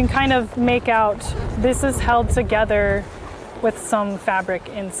 If you can kind of make out, this is held together with some fabric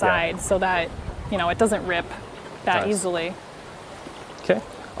inside, so that it doesn't rip that easily. Okay,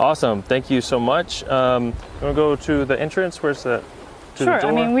 awesome. Thank you so much. Want to go to the entrance? Where's the? Sure.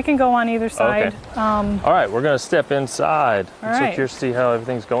 I mean, we can go on either side. Okay. All right, we're gonna step inside. I'm so curious to see how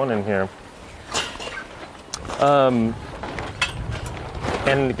everything's going in here. And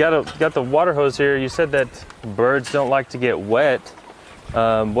got the water hose here. You said that birds don't like to get wet.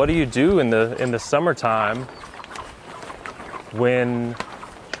 What do you do in the summertime when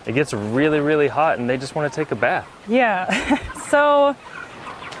it gets really, really hot and they just want to take a bath? Yeah. So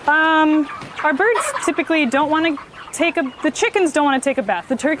our birds typically don't want to the chickens don't want to take a bath.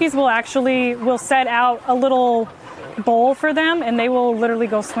 The turkeys will set out a little bowl for them, and they will literally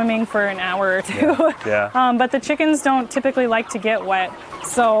go swimming for an hour or two. Yeah. But the chickens don't typically like to get wet.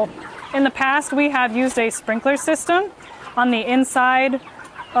 So in the past, we have used a sprinkler system on the inside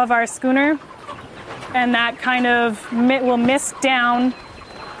of our schooner, and that kind of will mist down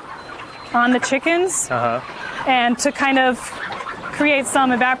on the chickens, and to kind of create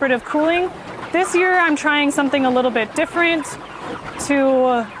some evaporative cooling. This year I'm trying something a little bit different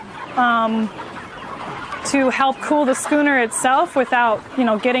to help cool the schooner itself without,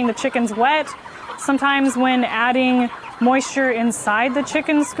 getting the chickens wet. Sometimes when adding moisture inside the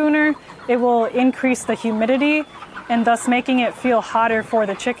chicken schooner, it will increase the humidity and thus making it feel hotter for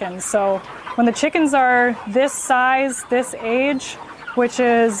the chickens. So when the chickens are this size, this age, which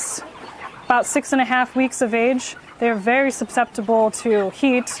is about 6.5 weeks of age, they're very susceptible to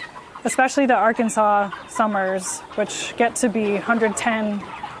heat, especially the Arkansas summers, which get to be 110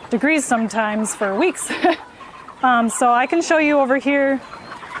 degrees sometimes for weeks. So I can show you over here.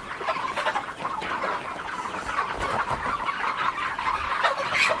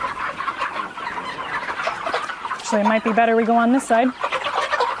 Actually, it might be better we go on this side.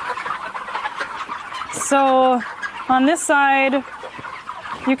 So on this side,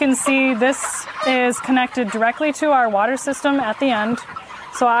 you can see this is connected directly to our water system at the end.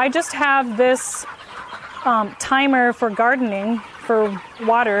 So I just have this timer for gardening for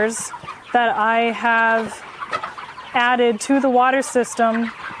waters that I have added to the water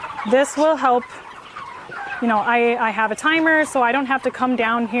system. This will help, I have a timer so I don't have to come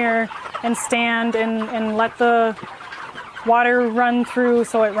down here and stand and let the water run through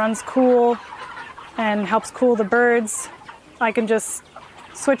so it runs cool and helps cool the birds. I can just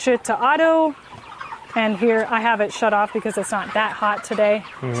switch it to auto, and here I have it shut off because it's not that hot today,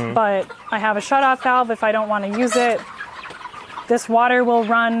 but I have a shut off valve if I don't want to use it. This water will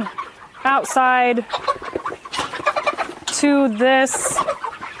run outside to this,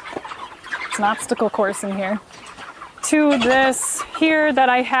 it's an obstacle course in here, to this here that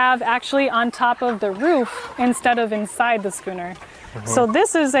I have actually on top of the roof instead of inside the schooner. So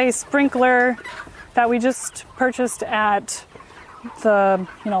this is a sprinkler that we just purchased at the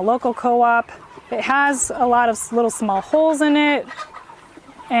local co-op. It has a lot of little small holes in it,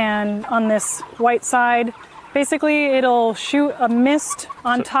 and on this white side, basically it'll shoot a mist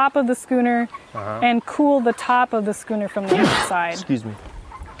on top of the schooner and cool the top of the schooner from the inside. Excuse me.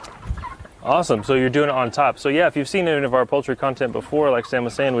 Awesome. So you're doing it on top. So yeah, if you've seen any of our poultry content before, like Sam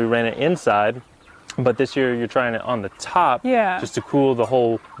was saying, we ran it inside. But this year you're trying it on the top, just to cool the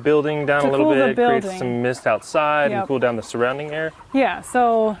whole building down a little bit, create some mist outside and cool down the surrounding air. Yeah,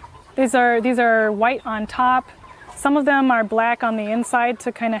 so these are white on top. Some of them are black on the inside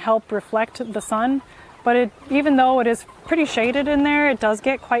to kind of help reflect the sun. But even though it is pretty shaded in there, it does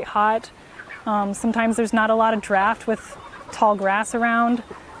get quite hot. Sometimes there's not a lot of draft with tall grass around.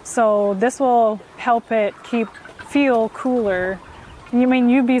 So this will help it feel cooler.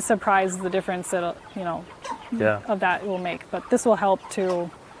 You'd be surprised the difference that, of that it will make. But this will help to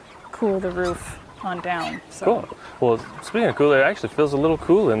cool the roof on down. So. Cool. Well, speaking of cooler, it actually feels a little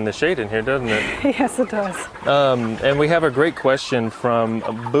cool in the shade in here, doesn't it? Yes, it does. And we have a great question from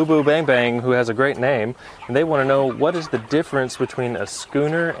Boo Boo Bang Bang, who has a great name. And they want to know, what is the difference between a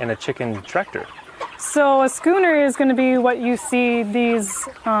schooner and a chicken tractor? So a schooner is going to be what you see these...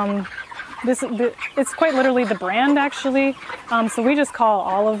 it's quite literally the brand, actually. So we just call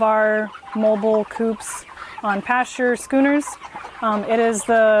all of our mobile coops on pasture schooners.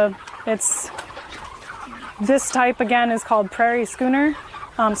 This type again is called prairie schooner.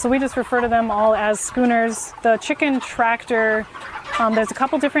 So we just refer to them all as schooners. The chicken tractor, there's a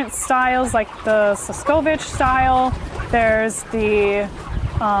couple different styles, like the Soskovich style. There's the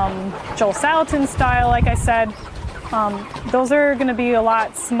Joel Salatin style, like I said. Those are going to be a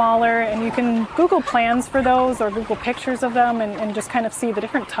lot smaller, and you can Google plans for those or Google pictures of them and just kind of see the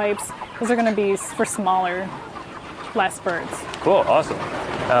different types. Those are going to be for smaller, less birds. Cool, awesome.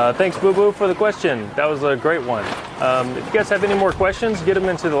 Thanks, Boo Boo, for the question. That was a great one. If you guys have any more questions, get them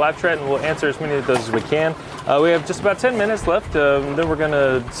into the live chat and we'll answer as many of those as we can. We have just about 10 minutes left, then we're going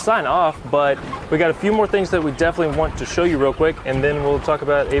to sign off, but we got a few more things that we definitely want to show you real quick, and then we'll talk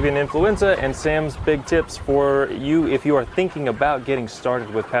about avian influenza and Sam's big tips for you if you are thinking about getting started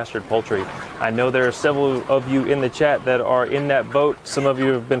with pastured poultry. I know there are several of you in the chat that are in that boat. Some of you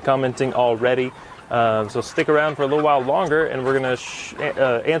have been commenting already. So stick around for a little while longer, and we're going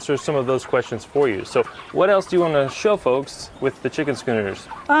to answer some of those questions for you. So what else do you want to show folks with the chicken schooners?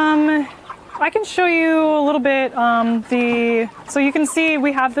 I can show you a little bit. So you can see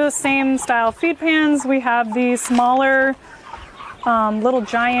we have the same style feed pans. We have the smaller little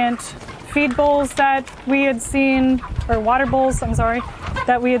giant feed bowls that we had seen, or water bowls, I'm sorry,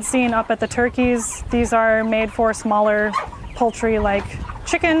 that we had seen up at the turkeys. These are made for smaller poultry like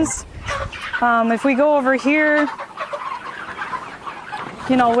chickens. If we go over here,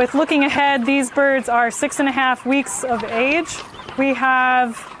 with looking ahead, these birds are 6.5 weeks of age. We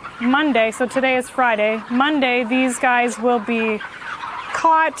have Monday, so today is Friday, Monday these guys will be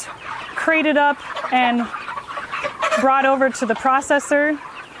caught, crated up, and brought over to the processor.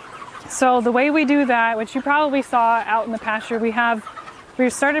 So the way we do that, which you probably saw out in the pasture, we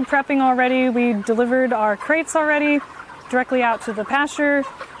started prepping already. We delivered our crates already directly out to the pasture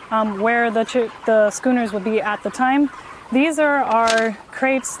where the schooners will be at the time. These are our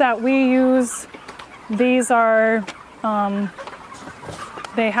crates that we use. These are,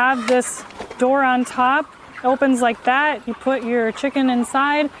 they have this door on top, opens like that. You put your chicken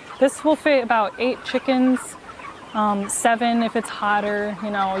inside. This will fit about 8 chickens. 7 if it's hotter, you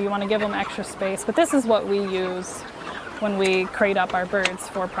know, you want to give them extra space. But this is what we use when we crate up our birds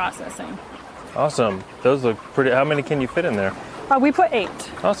for processing. Awesome. Those look pretty. How many can you fit in there? We put 8.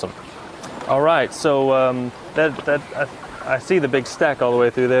 Awesome. All right. So I see the big stack all the way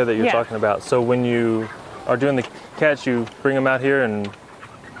through there that you're talking about. So when you are doing the catch, you bring them out here and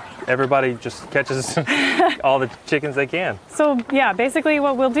everybody just catches all the chickens they can. So yeah, basically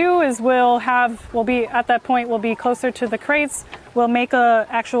what we'll do is we'll be at that point, we'll be closer to the crates. We'll make a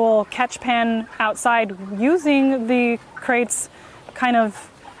actual catch pen outside using the crates, kind of,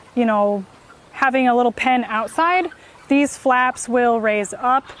 you know, having a little pen outside. These flaps will raise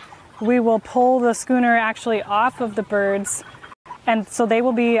up. We will pull the schooner actually off of the birds, and so they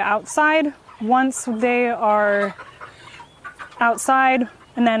will be outside. Once they are outside,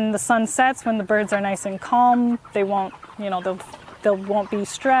 and then the sun sets when the birds are nice and calm, they won't, you know, they won't be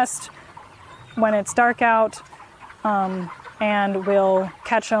stressed when it's dark out, and we'll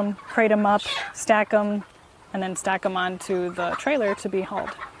catch them, crate them up, stack them, and then stack them onto the trailer to be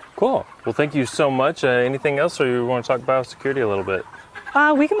hauled. Cool. Well, thank you so much. Anything else, or you want to talk biosecurity a little bit?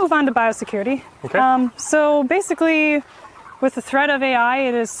 We can move on to biosecurity. Okay. So basically, with the threat of AI,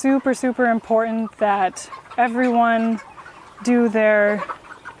 it is super, super important that everyone do their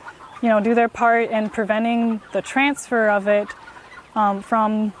part in preventing the transfer of it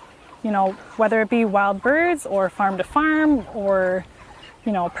from, you know, whether it be wild birds or farm to farm or,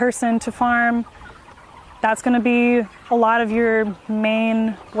 you know, person to farm. That's going to be a lot of your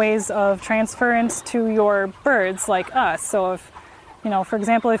main ways of transference to your birds like us. So if, you know, for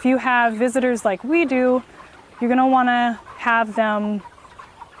example, if you have visitors like we do, you're going to want to have them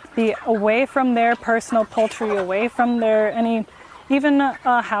be away from their personal poultry, away from their even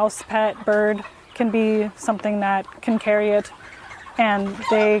a house pet bird can be something that can carry it, and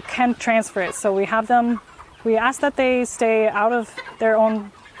they can transfer it. So we ask that they stay out of their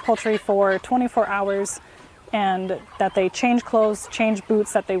own poultry for 24 hours, and that they change clothes, change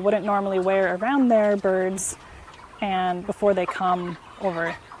boots that they wouldn't normally wear around their birds, and before they come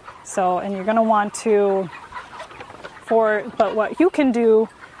over. So, and you're gonna want to, but what you can do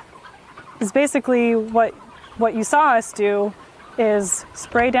is basically what you saw us do, is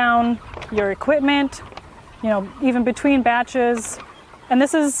spray down your equipment, you know, even between batches. And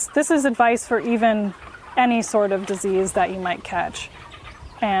this is advice for even any sort of disease that you might catch.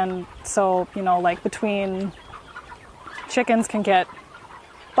 And so, you know, like between chickens can get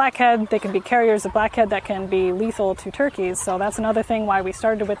blackhead, they can be carriers of blackhead that can be lethal to turkeys. So that's another thing why we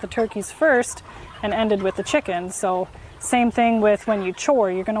started with the turkeys first and ended with the chickens. So same thing with when you chore,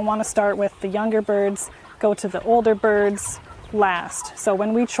 you're going to want to start with the younger birds, go to the older birds last. So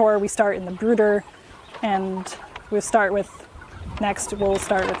when we chore, we start in the brooder, and we'll start with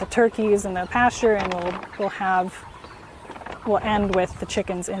the turkeys in the pasture, and we'll end with the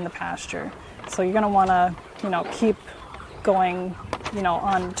chickens in the pasture. So you're going to want to, you know, keep going, you know,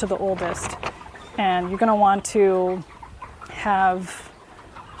 on to the oldest, and you're going to want to have,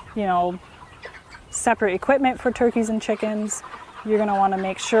 you know, separate equipment for turkeys and chickens. You're going to want to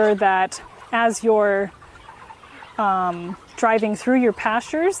make sure that as you're driving through your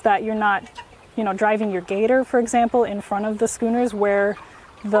pastures, that you're not, you know, driving your gator, for example, in front of the schooners where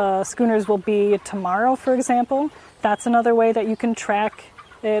the schooners will be tomorrow, for example. That's another way that you can track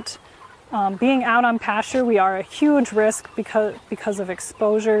it. Being out on pasture, we are a huge risk because of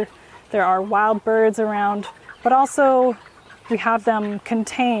exposure. There are wild birds around, but also we have them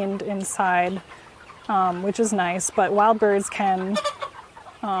contained inside, which is nice. But wild birds can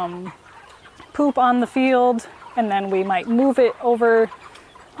poop on the field, and then we might move it over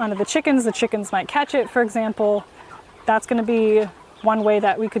onto the chickens. The chickens might catch it, for example. That's going to be one way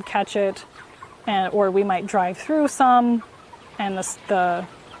that we could catch it, or we might drive through some, and the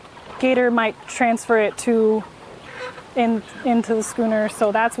gator might transfer it into the schooner.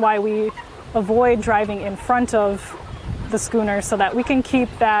 So that's why we avoid driving in front of the schooner, so that we can keep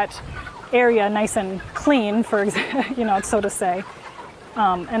that area nice and clean, for example, you know, so to say.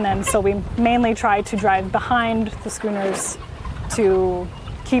 And then so we mainly try to drive behind the schooners to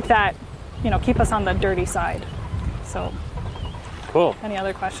keep that, keep us on the dirty side. So, cool. Any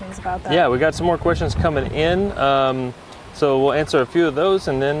other questions about that? Yeah, we got some more questions coming in. So we'll answer a few of those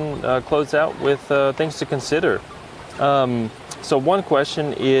and then close out with things to consider. So one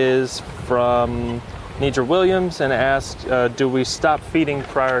question is from Nidra Williams and asked, do we stop feeding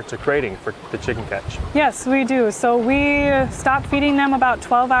prior to crating for the chicken catch? Yes, we do. So we stop feeding them about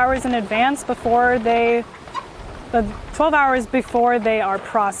 12 hours in advance before 12 hours before they are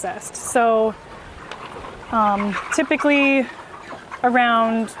processed. So typically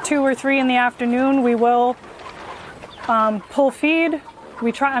around 2 or 3 in the afternoon, we will pull feed.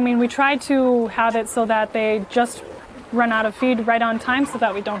 We try to have it so that they just run out of feed right on time so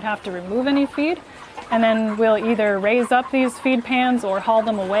that we don't have to remove any feed. And then we'll either raise up these feed pans or haul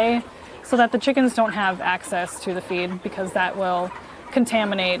them away so that the chickens don't have access to the feed, because that will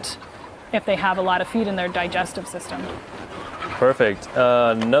contaminate if they have a lot of feed in their digestive system. Perfect.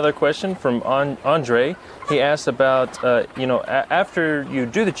 Another question from Andre. He asked about, after you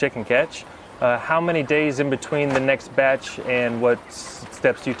do the chicken catch, how many days in between the next batch and what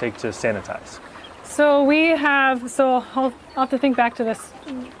steps do you take to sanitize? So I'll have to think back to this.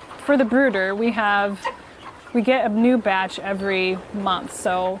 For the brooder, we get a new batch every month.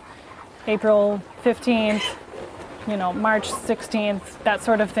 So April 15th, March 16th, that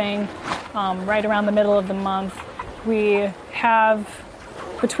sort of thing, right around the middle of the month. We have,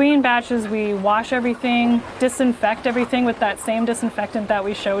 between batches, we wash everything, disinfect everything with that same disinfectant that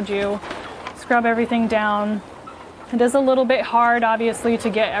we showed you, scrub everything down. It is a little bit hard, obviously, to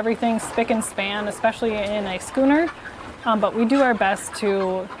get everything spick and span, especially in a schooner, but we do our best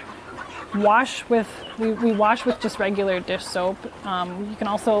to wash with, we wash with just regular dish soap. You can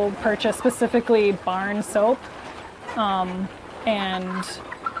also purchase specifically barn soap, and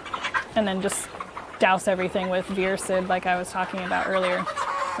then just douse everything with Veercid like I was talking about earlier.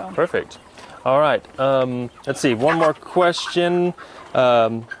 So. Perfect. All right. Let's see. One more question.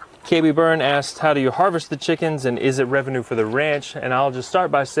 KB Byrne asked, how do you harvest the chickens and is it revenue for the ranch? And I'll just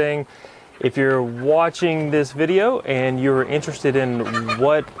start by saying, if you're watching this video and you're interested in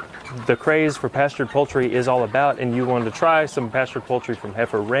what the craze for pastured poultry is all about and you wanted to try some pastured poultry from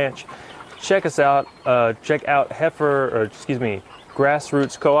Heifer Ranch, check us out. Check out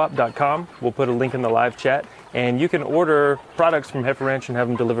grassrootscoop.com. We'll put a link in the live chat, and you can order products from Heifer Ranch and have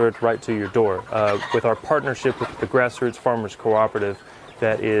them delivered right to your door with our partnership with the Grassroots Farmers Cooperative.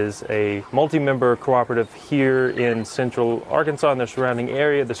 That is a multi-member cooperative here in central Arkansas and the surrounding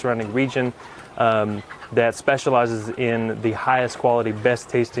area, the surrounding region, that specializes in the highest quality, best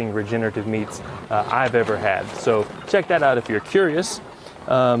tasting regenerative meats I've ever had. So check that out if you're curious.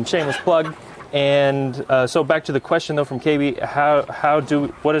 Shameless plug. And so back to the question though from KB, how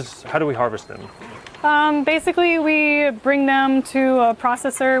do we harvest them? Basically, we bring them to a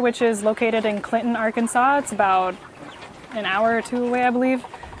processor which is located in Clinton, Arkansas. It's about an hour or 2 away, I believe.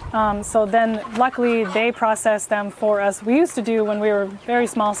 So then luckily they process them for us. We used to do, when we were very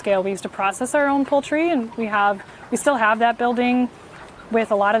small scale, we used to process our own poultry, and we still have that building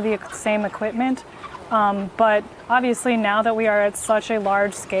with a lot of the same equipment. But obviously now that we are at such a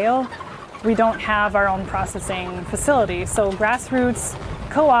large scale, we don't have our own processing facility. So Grassroots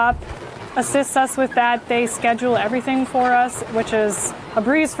Co-op assists us with that. They schedule everything for us, which is a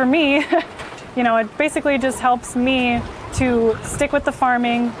breeze for me. It basically just helps me to stick with the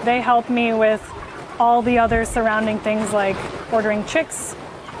farming. They help me with all the other surrounding things like ordering chicks,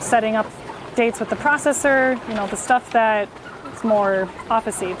 setting up dates with the processor, the stuff that is more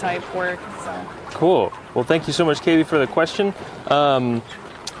office-y type work. So. Cool. Well, thank you so much, Katie, for the question.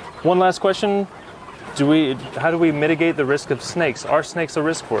 One last question. How do we mitigate the risk of snakes? Are snakes a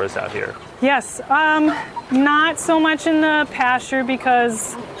risk for us out here? Yes. Not so much in the pasture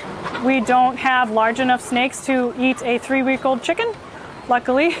because we don't have large enough snakes to eat a 3-week-old chicken,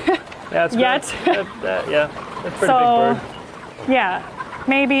 luckily. That's yet. That's a pretty big bird. Yeah,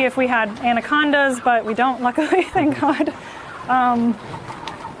 maybe if we had anacondas, but we don't, luckily, thank God.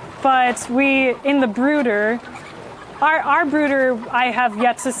 But in the brooder, our brooder, I have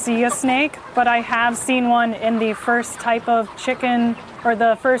yet to see a snake, but I have seen one in the first type of chicken, or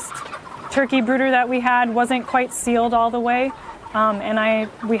the first turkey brooder that we had wasn't quite sealed all the way. And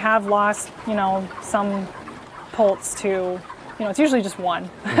we have lost, some poults to, it's usually just one,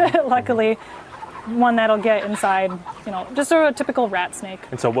 luckily, one that'll get inside, just a typical rat snake.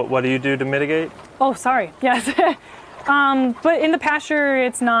 And so what do you do to mitigate? Oh, sorry, yes. But in the pasture,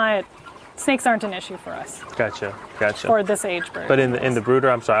 snakes aren't an issue for us. Gotcha. For this age bird. But in the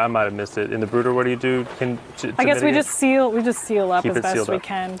brooder, I'm sorry, I might have missed it. In the brooder, what do you do? I guess we just seal up as best we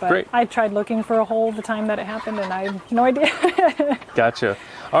can. But Great. I tried looking for a hole the time that it happened, and I have no idea. Gotcha.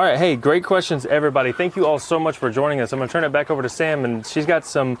 All right, hey, great questions, everybody. Thank you all so much for joining us. I'm going to turn it back over to Sam, and she's got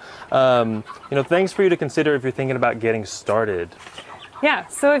some, things for you to consider if you're thinking about getting started. Yeah,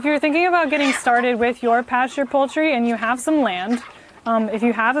 so if you're thinking about getting started with your pasture poultry and you have some land, if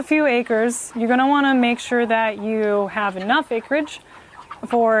you have a few acres, you're going to want to make sure that you have enough acreage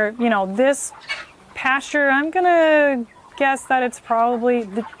for, this pasture. I'm going to guess that it's probably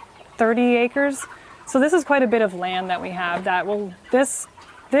 30 acres. So this is quite a bit of land that we have that will,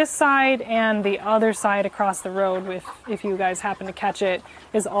 this side and the other side across the road, if you guys happen to catch it,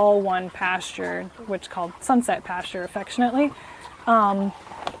 is all one pasture, which is called sunset pasture affectionately.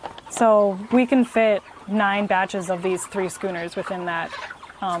 So we can fit 9 batches of these 3 schooners within that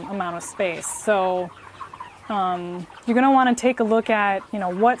amount of space. So you're going to want to take a look at,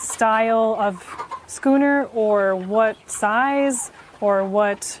 what style of schooner or what size or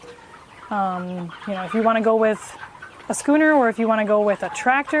what, if you want to go with a schooner or if you want to go with a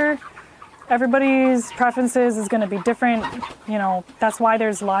tractor. Everybody's preferences is going to be different. That's why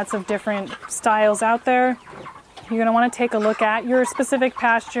there's lots of different styles out there. You're going to want to take a look at your specific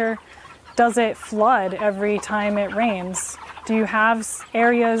pasture. Does it flood every time it rains? Do you have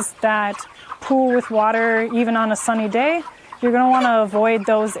areas that pool with water even on a sunny day? You're going to want to avoid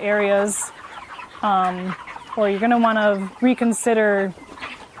those areas, or you're going to want to reconsider,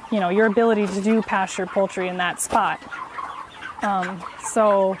 your ability to do pasture poultry in that spot.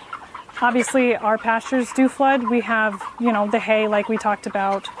 So obviously our pastures do flood. We have, the hay like we talked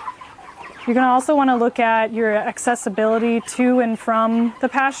about. You're going to also want to look at your accessibility to and from the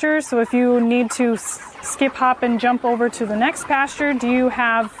pasture. So if you need to skip, hop, and jump over to the next pasture, do you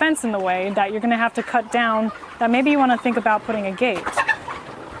have fence in the way that you're going to have to cut down that maybe you want to think about putting a gate?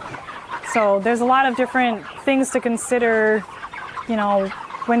 So there's a lot of different things to consider,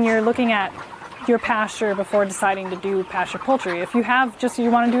 when you're looking at your pasture before deciding to do pasture poultry. If you have you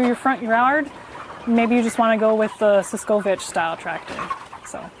want to do your front yard, maybe you just want to go with the Siskovich style tractor.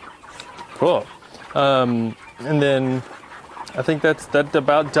 So. Cool. And then I think that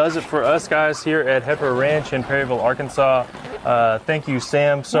about does it for us guys here at Heifer Ranch in Perryville, Arkansas. Thank you,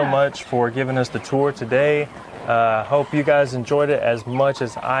 Sam, so much for giving us the tour today. Hope you guys enjoyed it as much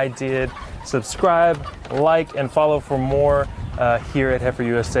as I did. Subscribe, like, and follow for more here at Heifer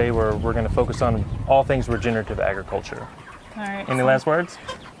USA, where we're going to focus on all things regenerative agriculture. All right. Any last words?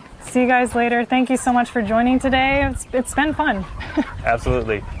 See you guys later. Thank you so much for joining today. It's been fun.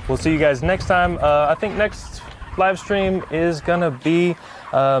 Absolutely. We'll see you guys next time. I think next live stream is going to be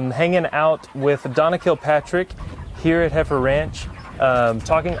hanging out with Donna Kilpatrick here at Heifer Ranch,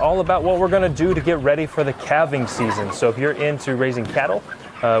 talking all about what we're going to do to get ready for the calving season. So if you're into raising cattle,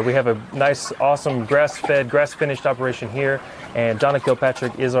 we have a nice, awesome grass-fed, grass-finished operation here, and Donna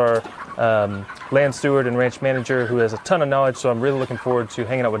Kilpatrick is our land steward and ranch manager who has a ton of knowledge, so I'm really looking forward to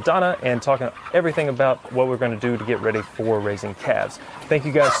hanging out with Donna and talking everything about what we're going to do to get ready for raising calves. Thank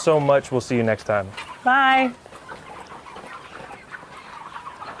you guys so much. We'll see you next time. Bye.